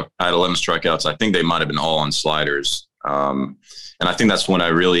I had 11 strikeouts. I think they might've been all on sliders. And I think that's when I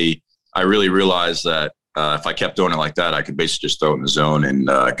really realized that if I kept doing it like that, I could basically just throw it in the zone and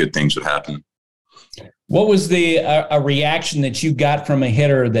good things would happen. What was a reaction that you got from a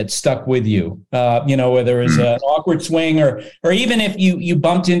hitter that stuck with you? Whether it was an awkward swing or even if you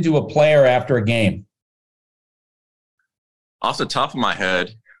bumped into a player after a game? Off the top of my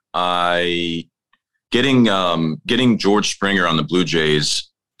head, getting George Springer on the Blue Jays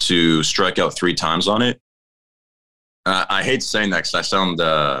to strike out 3 times on it. I hate saying that because I sound,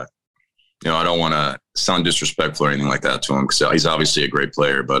 I don't want to sound disrespectful or anything like that to him because he's obviously a great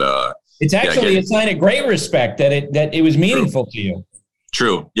player. But it's actually a sign of great respect that it was meaningful to you.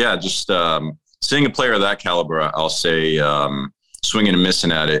 True. Yeah, just seeing a player of that caliber, I'll say, swinging and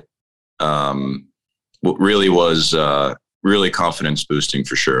missing at it, really was really confidence boosting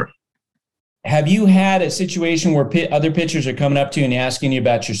for sure. Have you had a situation where other pitchers are coming up to you and asking you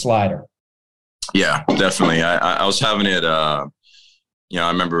about your slider? Yeah, definitely. I was having it, I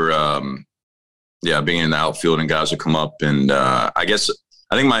remember, being in the outfield and guys would come up and I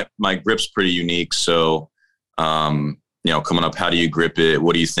think my grip's pretty unique. So, coming up, how do you grip it?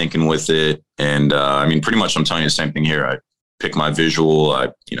 What are you thinking with it? And pretty much I'm telling you the same thing here. I pick my visual,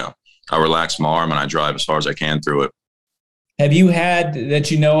 I relax my arm and I drive as far as I can through it. Have you had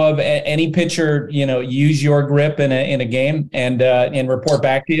that of any pitcher, use your grip in a game and report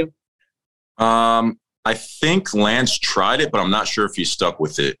back to you? I think Lance tried it, but I'm not sure if he stuck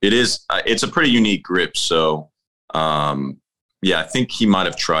with it. It's a pretty unique grip. So, I think he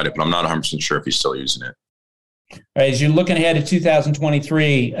might've tried it, but I'm not 100% sure if he's still using it. All right, as you're looking ahead to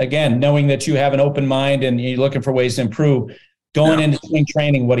 2023, again, knowing that you have an open mind and you're looking for ways to improve, into spring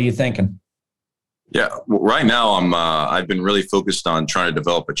training, what are you thinking? Yeah, right now I've been really focused on trying to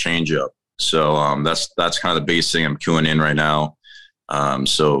develop a changeup. So that's kind of the biggest thing I'm queuing in right now.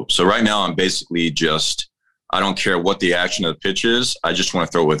 So right now I'm basically I don't care what the action of the pitch is. I just want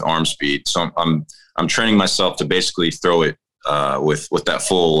to throw it with arm speed. So I'm training myself to basically throw it with that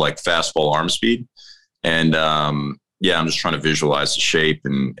full fastball arm speed. And I'm just trying to visualize the shape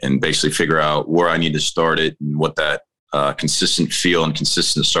and basically figure out where I need to start it and what that consistent feel and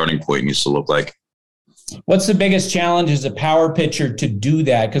consistent starting point needs to look like. What's the biggest challenge as a power pitcher to do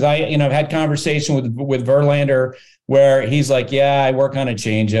that? Because I've had conversation with Verlander where he's like, yeah, I work on a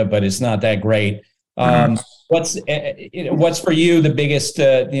changeup, but it's not that great. What's for you the biggest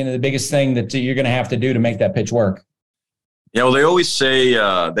thing that you're going to have to do to make that pitch work? Yeah, well, they always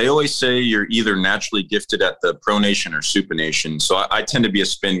say you're either naturally gifted at the pronation or supination. So I tend to be a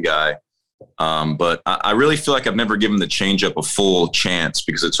spin guy. But I really feel like I've never given the changeup a full chance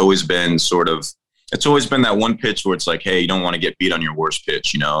because it's always been that one pitch where it's like, hey, you don't want to get beat on your worst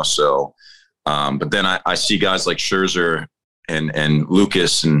pitch, So, but then I see guys like Scherzer and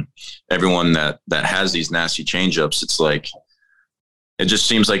Lucas and everyone that has these nasty changeups. It's like, it just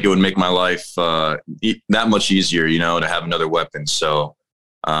seems like it would make my life that much easier, to have another weapon. So,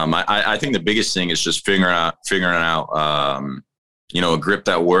 I think the biggest thing is just figuring out, a grip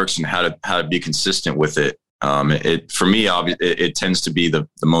that works and how to be consistent with it. For me, it tends to be the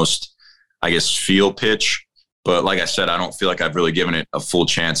most, I guess, feel pitch. But like I said, I don't feel like I've really given it a full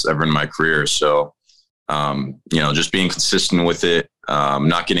chance ever in my career. So, just being consistent with it,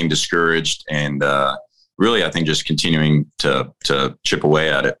 not getting discouraged, and really, I think just continuing to chip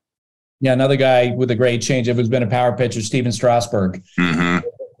away at it. Yeah, another guy with a great changeup who's been a power pitcher, Steven Strasburg. Mm-hmm.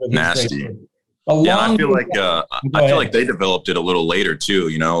 Nasty. I feel like they developed it a little later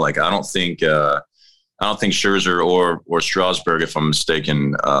too. I don't think Scherzer or Strasburg, if I'm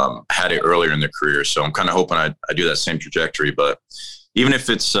mistaken, had it earlier in their career. So I'm kind of hoping I do that same trajectory. But even if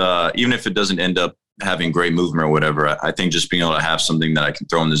it doesn't end up having great movement or whatever, I think just being able to have something that I can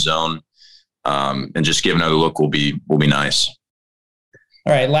throw in the zone and just give another look will be nice.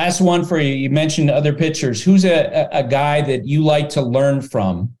 All right, last one for you. You mentioned other pitchers. Who's a guy that you like to learn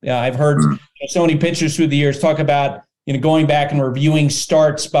from? I've heard so many pitchers through the years talk about going back and reviewing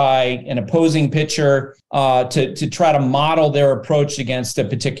starts by an opposing pitcher to try to model their approach against a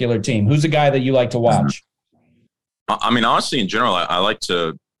particular team. Who's a guy that you like to watch? Honestly, in general, I like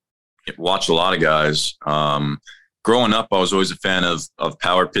to watch a lot of guys. Growing up, I was always a fan of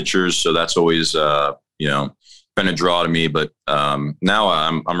power pitchers, so that's always been a draw to me. But now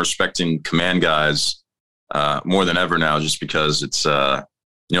I'm respecting command guys more than ever now, just because it's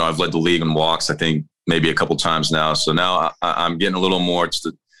I've led the league in walks, I think maybe a couple times now. So now I'm getting a little more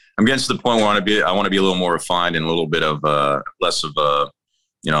I'm getting to the point where I want to be a little more refined and a little bit of less of a,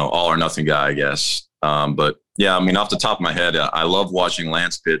 all or nothing guy, I guess. But yeah, I mean, off the top of my head, I love watching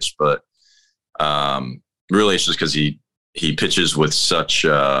Lance pitch, but really it's just because he pitches with such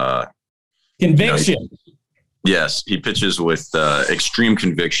conviction. Yes, he pitches with extreme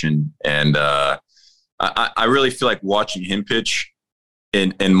conviction, and I really feel like watching him pitch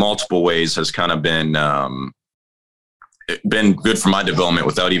in multiple ways has kind of been good for my development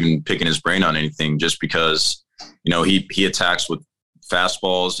without even picking his brain on anything. Just because he attacks with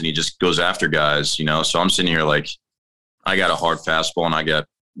fastballs and he just goes after guys. So I'm sitting here like I got a hard fastball and I got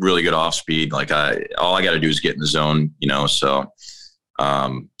really good off speed. Like all I got to do is get in the zone. So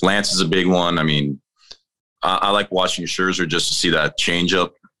Lance is a big one. I mean, I like watching Scherzer just to see that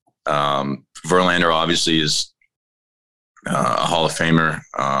changeup. Verlander obviously is a Hall of Famer.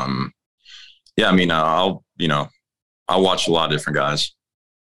 Yeah, I mean, I'll watch a lot of different guys.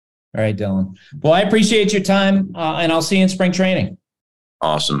 All right, Dylan. Well, I appreciate your time, and I'll see you in spring training.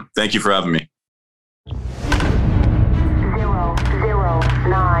 Awesome. Thank you for having me.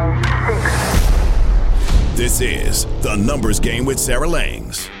 0096. This is The Numbers Game with Sarah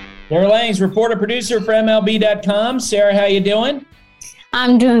Langs. Sarah Langs, reporter, producer for MLB.com. Sarah, how you doing?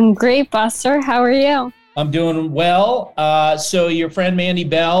 I'm doing great, Buster. How are you? I'm doing well. So your friend Mandy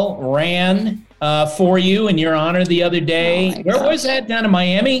Bell ran for you in your honor the other day. Where was that? Down in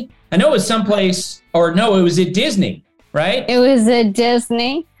Miami? I know it was someplace, or no, it was at Disney, right? It was at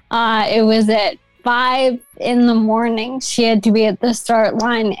Disney. It was at 5 a.m. She had to be at the start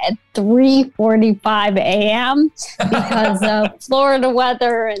line at 3:45 a.m. because of Florida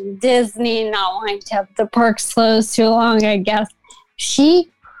weather and Disney not wanting to have the parks closed too long, I guess. She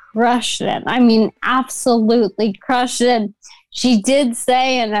crushed it. I mean, absolutely crushed it. She did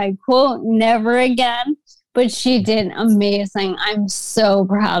say, and I quote, "never again," but she did amazing. I'm so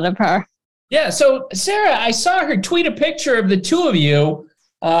proud of her. Yeah. So, Sarah, I saw her tweet a picture of the two of you,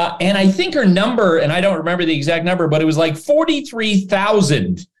 and I think her number, and I don't remember the exact number, but it was like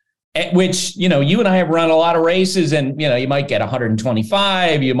 43,000, which, you and I have run a lot of races, and, you might get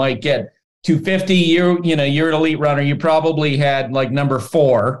 125, you might get 250. You're an elite runner. You probably had like number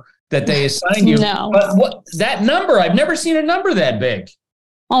 4 that they assigned you. No. But that number, I've never seen a number that big.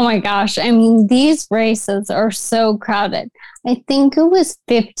 Oh my gosh. I mean, these races are so crowded. I think it was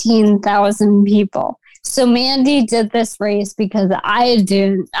 15,000 people. So Mandy did this race because I had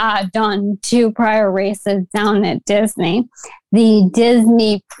done 2 prior races down at Disney. The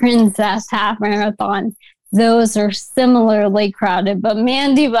Disney Princess Half Marathon. Those are similarly crowded, but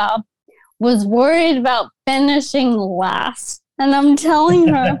Mandy Bell was worried about finishing last. And I'm telling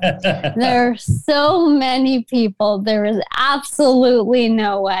her, there are so many people. There is absolutely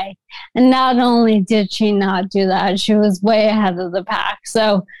no way. And not only did she not do that, she was way ahead of the pack.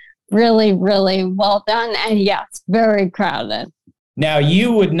 So really, really well done. And yes, very crowded. Now,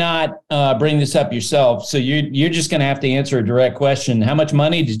 you would not bring this up yourself. So you're just going to have to answer a direct question. How much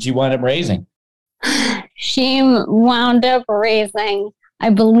money did you wind up raising? She wound up raising, I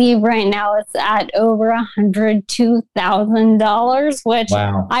believe right now it's at over $102,000, which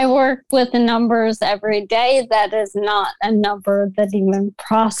wow. I work with the numbers every day. That is not a number that even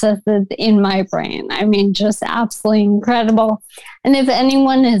processes in my brain. I mean, just absolutely incredible. And if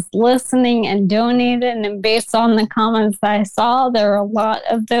anyone is listening and donated, and based on the comments that I saw, there are a lot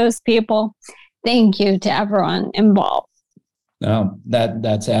of those people. Thank you to everyone involved. Oh,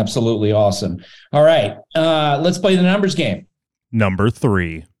 that's absolutely awesome. All right, let's play the numbers game. Number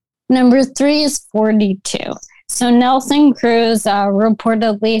 3. Number 3 is 42. So Nelson Cruz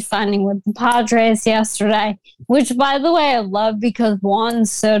reportedly signing with the Padres yesterday, which, by the way, I love because Juan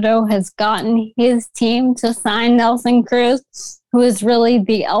Soto has gotten his team to sign Nelson Cruz, who is really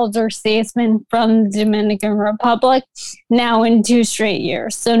the elder statesman from the Dominican Republic, now in 2 straight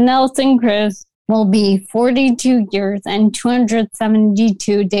years. So Nelson Cruz will be 42 years and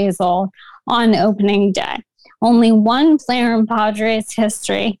 272 days old on opening day. Only one player in Padres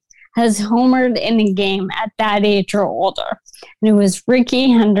history has homered in a game at that age or older. And it was Ricky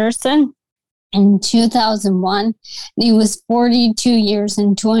Henderson in 2001. And he was 42 years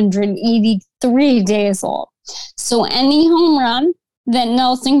and 283 days old. So any home run that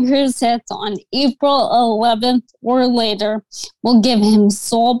Nelson Cruz hits on April 11th or later will give him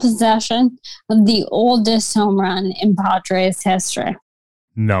sole possession of the oldest home run in Padres history.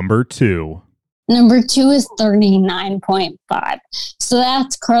 Number 2. Number 2 is 39.5. So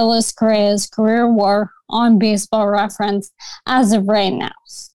that's Carlos Correa's career WAR on Baseball Reference as of right now.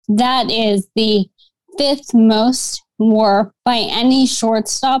 That is the 5th most WAR by any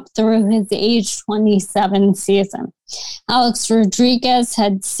shortstop through his age 27 season. Alex Rodriguez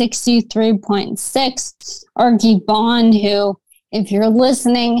had 63.6. Arky Bond, who, if you're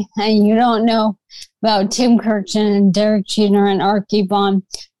listening and you don't know about Tim Kirchin and Derek Jeter and Arky Bond,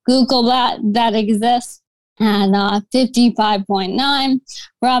 Google that exists. At 55.9,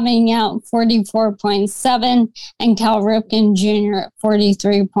 robbing out 44.7, and Cal Ripken Jr. at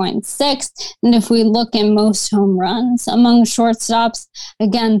 43.6. And if we look at most home runs among shortstops,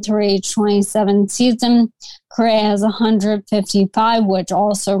 again, through age 27 season, Correa has 155, which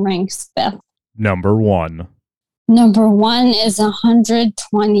also ranks fifth. Number one is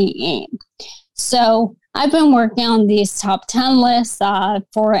 128. So I've been working on these top 10 lists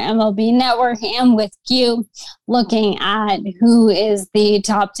for MLB Network and with Q, looking at who is the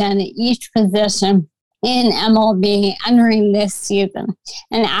top 10 at each position in MLB entering this season.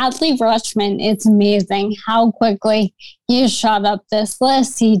 And Adley Rutschman, it's amazing how quickly he has shot up this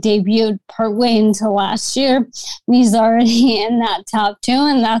list. He debuted partway into last year, and he's already in that top 2,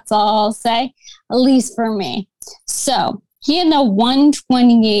 and that's all I'll say, at least for me. So he had a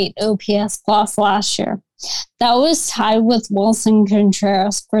 128 OPS plus last year. That was tied with Wilson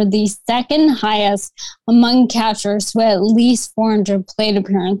Contreras for the second highest among catchers who had at least 400 plate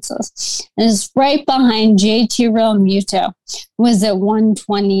appearances. And it's right behind JT Realmuto, who was at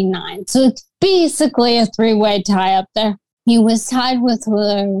 129. So it's basically a three-way tie up there. He was tied with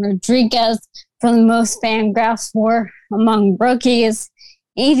Rodriguez for the most Fangraphs WAR among rookies,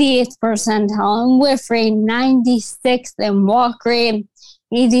 88th percentile in whiff rate, 96th in walk rate,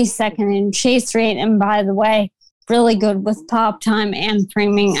 82nd in chase rate, and by the way, really good with pop time and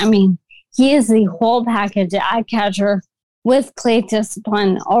framing. I mean, he is the whole package at catcher with plate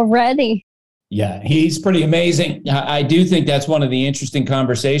discipline already. Yeah, he's pretty amazing. I do think that's one of the interesting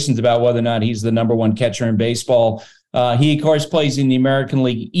conversations about whether or not he's the number one catcher in baseball. He, of course, plays in the American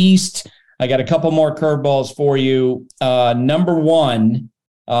League East. I got a couple more curveballs for you. Number one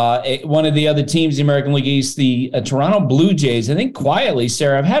of the other teams, the American League East, the Toronto Blue Jays. I think quietly,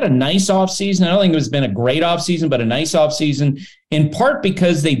 Sarah, have had a nice offseason. I don't think it's been a great offseason, but a nice offseason, in part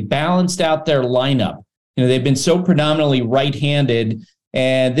because they balanced out their lineup. They've been so predominantly right-handed.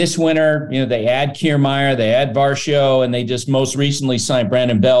 And this winter, they add Kiermaier, they add Varsho, and they just most recently signed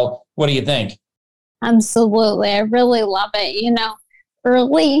Brandon Belt. What do you think? Absolutely. I really love it.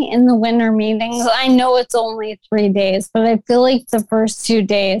 Early in the winter meetings, I know it's only 3 days, but I feel like the first 2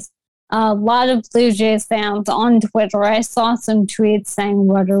 days, a lot of Blue Jays fans on Twitter, I saw some tweets saying,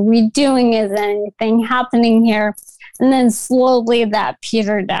 what are we doing? Is anything happening here? And then slowly that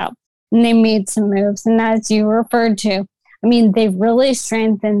petered out and they made some moves. And as you referred to, I mean, they've really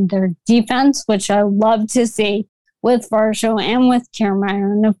strengthened their defense, which I love to see with Varsho and with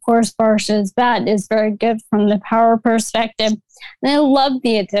Kiermaier. And of course, Varsho's bat is very good from the power perspective. And I love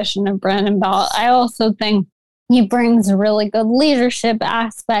the addition of Brandon Belt. I also think he brings a really good leadership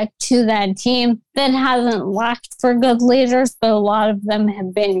aspect to that team that hasn't lacked for good leaders, but a lot of them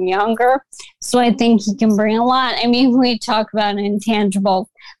have been younger. So I think he can bring a lot. I mean, we talk about intangibles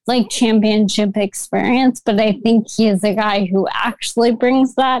like championship experience, but I think he is a guy who actually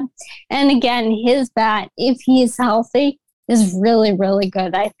brings that. And again, his bat, if he's healthy, is really, really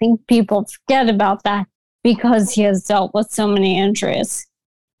good. I think people forget about that because he has dealt with so many injuries.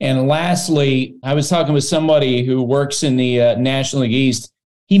 And lastly, I was talking with somebody who works in the National League East.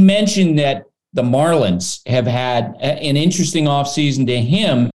 He mentioned that the Marlins have had an interesting offseason to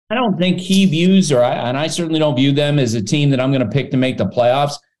him. I don't think he views, and I certainly don't view them as a team that I'm going to pick to make the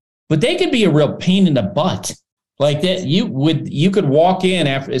playoffs, but they could be a real pain in the butt. Like that, you could walk in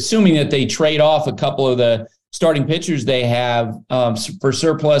after, assuming that they trade off a couple of the starting pitchers they have for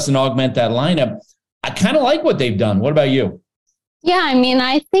surplus and augment that lineup. I kind of like what they've done. What about you? Yeah, I mean,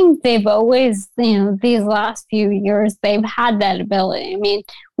 I think they've always, these last few years, they've had that ability. I mean,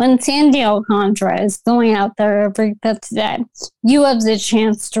 when Sandy Alcantara is going out there every fifth day, you have the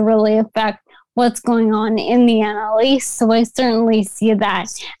chance to really affect what's going on in the NL East. So I certainly see that.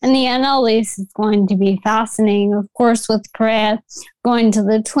 And the NL East is going to be fascinating. Of course, with Correa going to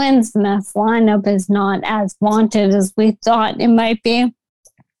the Twins, the Mets lineup is not as wanted as we thought it might be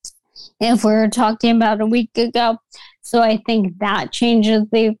if we were talking about a week ago. So I think that changes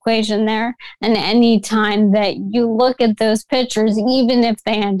the equation there. And any time that you look at those pitchers, even if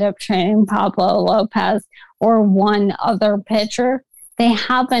they end up trading Pablo Lopez or one other pitcher, they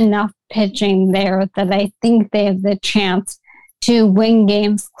have enough pitching there that I think they have the chance to win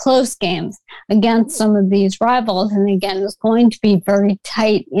games, close games against some of these rivals. And again, it's going to be very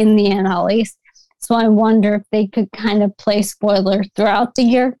tight in the NL East. So I wonder if they could kind of play spoilers throughout the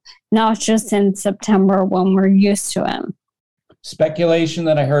year not just in September when we're used to him. Speculation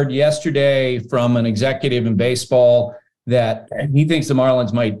that I heard yesterday from an executive in baseball that he thinks the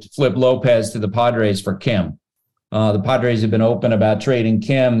Marlins might flip Lopez to the Padres for Kim. The Padres have been open about trading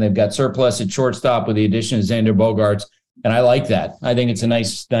Kim. They've got surplus at shortstop with the addition of Xander Bogaerts, and I like that. I think it's a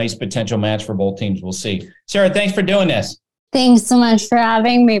nice potential match for both teams. We'll see. Sarah, thanks for doing this. Thanks so much for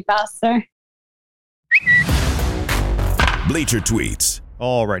having me, Buster. Bleacher Tweets.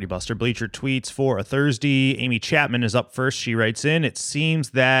 Alrighty, Buster. Bleacher Tweets for a Thursday. Amy Chapman is up first. She writes in, it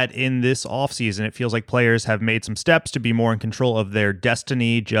seems that in this offseason, it feels like players have made some steps to be more in control of their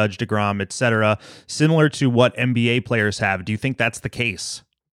destiny, Judge, DeGrom, etc., similar to what NBA players have. Do you think that's the case?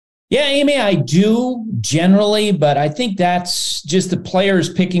 Yeah, Amy, I do generally, but I think that's just the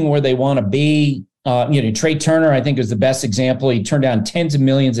players picking where they want to be. Trey Turner, I think, is the best example. He turned down tens of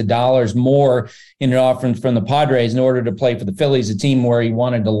millions of dollars more in an offer from the Padres in order to play for the Phillies, a team where he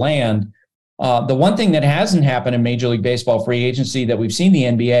wanted to land. The one thing that hasn't happened in Major League Baseball free agency that we've seen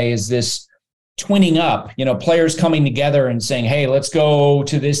in the NBA is this twinning up, players coming together and saying, hey, let's go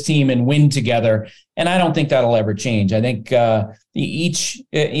to this team and win together. And I don't think that'll ever change. I think for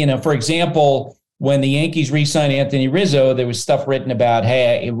example, when the Yankees re-signed Anthony Rizzo, there was stuff written about,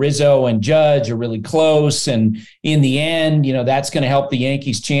 hey, Rizzo and Judge are really close. And in the end, that's going to help the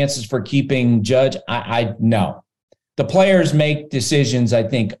Yankees' chances for keeping Judge. I no. The players make decisions, I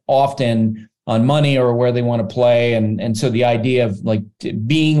think, often on money or where they want to play. And so the idea of like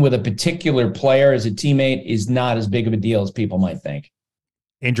being with a particular player as a teammate is not as big of a deal as people might think.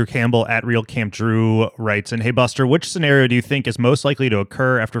 Andrew Campbell at Real Camp Drew writes in, hey, Buster, which scenario do you think is most likely to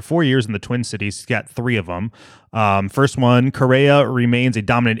occur after 4 years in the Twin Cities? He's got 3 of them. First one, Correa remains a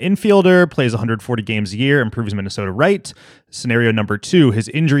dominant infielder, plays 140 games a year, improves Minnesota right. Scenario number 2, his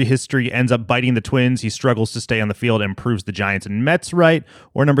injury history ends up biting the Twins. He struggles to stay on the field and improves the Giants and Mets right.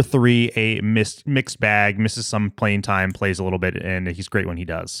 Or number 3, a mixed bag, misses some playing time, plays a little bit, and he's great when he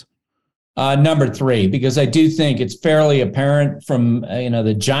does. Number 3, because I do think it's fairly apparent from,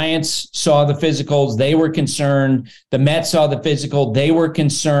 the Giants saw the physicals. They were concerned. The Mets saw the physical. They were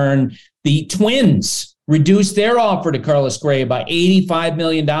concerned. The Twins reduced their offer to Carlos Correa by $85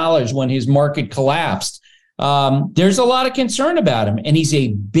 million when his market collapsed. There's a lot of concern about him, and he's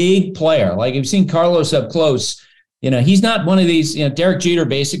a big player. Like, you've seen Carlos up close. He's not one of these, Derek Jeter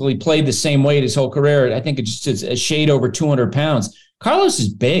basically played the same weight his whole career. I think it's just a shade over 200 pounds. Carlos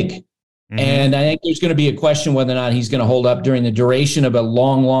is big. And I think there's going to be a question whether or not he's going to hold up during the duration of a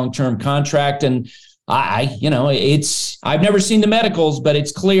long-term contract. And I've never seen the medicals, but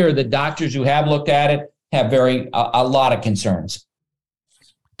it's clear that doctors who have looked at it have a lot of concerns.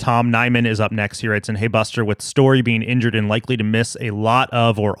 Tom Nyman is up next. He writes in, hey, Buster, with Story being injured and likely to miss a lot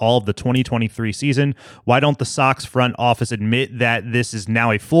of or all of the 2023 season, why don't the Sox front office admit that this is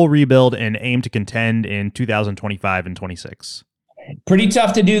now a full rebuild and aim to contend in 2025 and 26? Pretty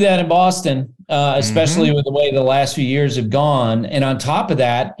tough to do that in Boston, especially with the way the last few years have gone. And on top of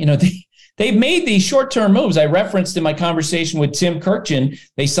that, they've made these short-term moves. I referenced in my conversation with Tim Kirkjian,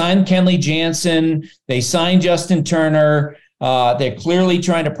 they signed Kenley Jansen, they signed Justin Turner. They're clearly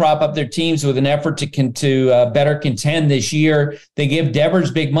trying to prop up their teams with an effort to better contend this year. They give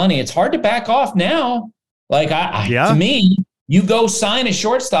Devers big money. It's hard to back off now. To me, you go sign a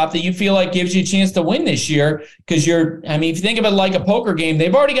shortstop that you feel like gives you a chance to win this year because if you think of it like a poker game,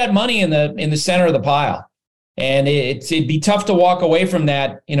 they've already got money in the center of the pile. And it'd be tough to walk away from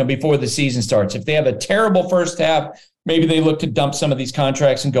that, before the season starts. If they have a terrible first half, maybe they look to dump some of these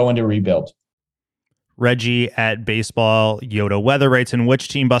contracts and go into rebuild. Reggie at Baseball Yoda Weather writes in, which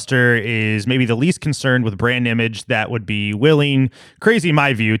team, Buster, is maybe the least concerned with brand image that would be willing, crazy in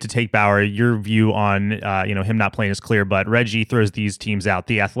my view, to take Bauer? Your view on him not playing is clear, but Reggie throws these teams out: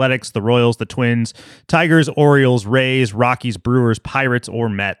 the Athletics, the Royals, the Twins, Tigers, Orioles, Rays, Rockies, Brewers, Pirates, or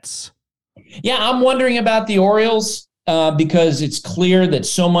Mets. Yeah, I'm wondering about the Orioles because it's clear that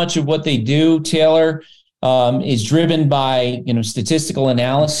so much of what they do, Taylor, is driven by statistical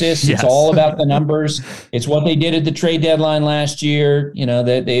analysis. Yes. It's all about the numbers. It's what they did at the trade deadline last year.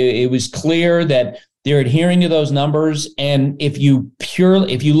 It was clear that they're adhering to those numbers. And if you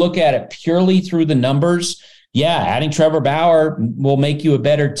look at it purely through the numbers, adding Trevor Bauer will make you a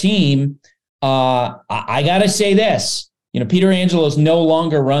better team. I got to say this. Peter Angelos no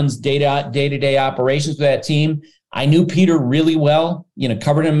longer runs day-to-day operations for that team. I knew Peter really well,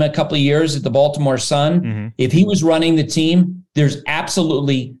 covered him a couple of years at the Baltimore Sun. Mm-hmm. If he was running the team, there's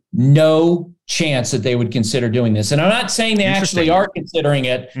absolutely no chance that they would consider doing this. And I'm not saying they actually are considering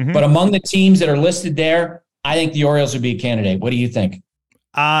it, but among the teams that are listed there, I think the Orioles would be a candidate. What do you think?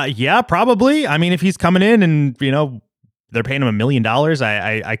 Yeah, probably. I mean, if he's coming in and, they're paying him $1 million.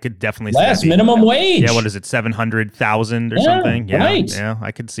 I could definitely see less minimum wage. Yeah, what is it, 700,000 or something? Yeah, right. Yeah,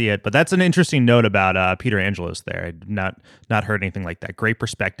 I could see it. But that's an interesting note about Peter Angelos there. I did not heard anything like that. Great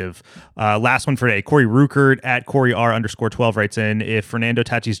perspective. Last one for today. Corey Ruckert at CoreyR_12 writes in: if Fernando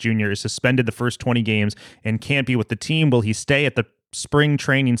Tatis Jr. is suspended the first 20 games and can't be with the team, will he stay at the spring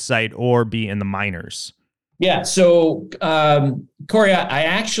training site or be in the minors? Yeah, so Corey, I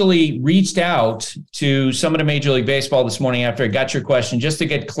actually reached out to someone at Major League Baseball this morning after I got your question just to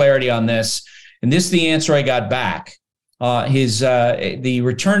get clarity on this, and this is the answer I got back. The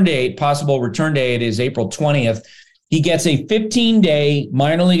return date, possible return date, is April 20th. He gets a 15-day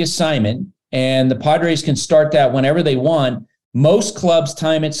minor league assignment, and the Padres can start that whenever they want. Most clubs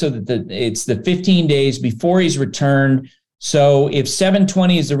time it so that it's the 15 days before he's returned. So if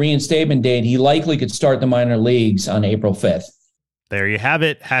 7/20 is the reinstatement date, he likely could start the minor leagues on April 5th. There you have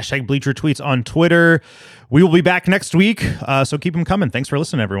it. # Bleacher Tweets on Twitter. We will be back next week, so keep them coming. Thanks for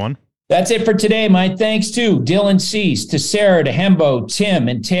listening, everyone. That's it for today. My thanks to Dylan Cease, to Sarah, to Hembo, Tim,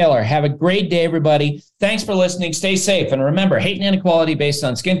 and Taylor. Have a great day, everybody. Thanks for listening. Stay safe. And remember, hate and inequality based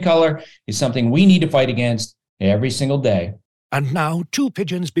on skin color is something we need to fight against every single day. And now, two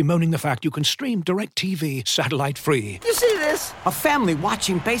pigeons bemoaning the fact you can stream DirecTV satellite-free. You see this? A family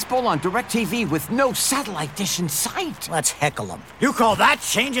watching baseball on DirecTV with no satellite dish in sight. Let's heckle them. You call that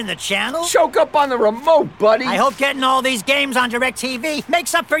changing the channel? Choke up on the remote, buddy. I hope getting all these games on DirecTV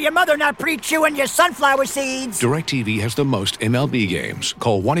makes up for your mother not pre-chewing your sunflower seeds. DirecTV has the most MLB games.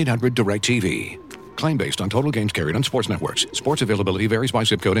 Call 1-800-DirecTV. Claim based on total games carried on sports networks. Sports availability varies by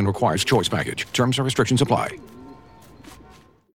zip code and requires choice package. Terms and restrictions apply.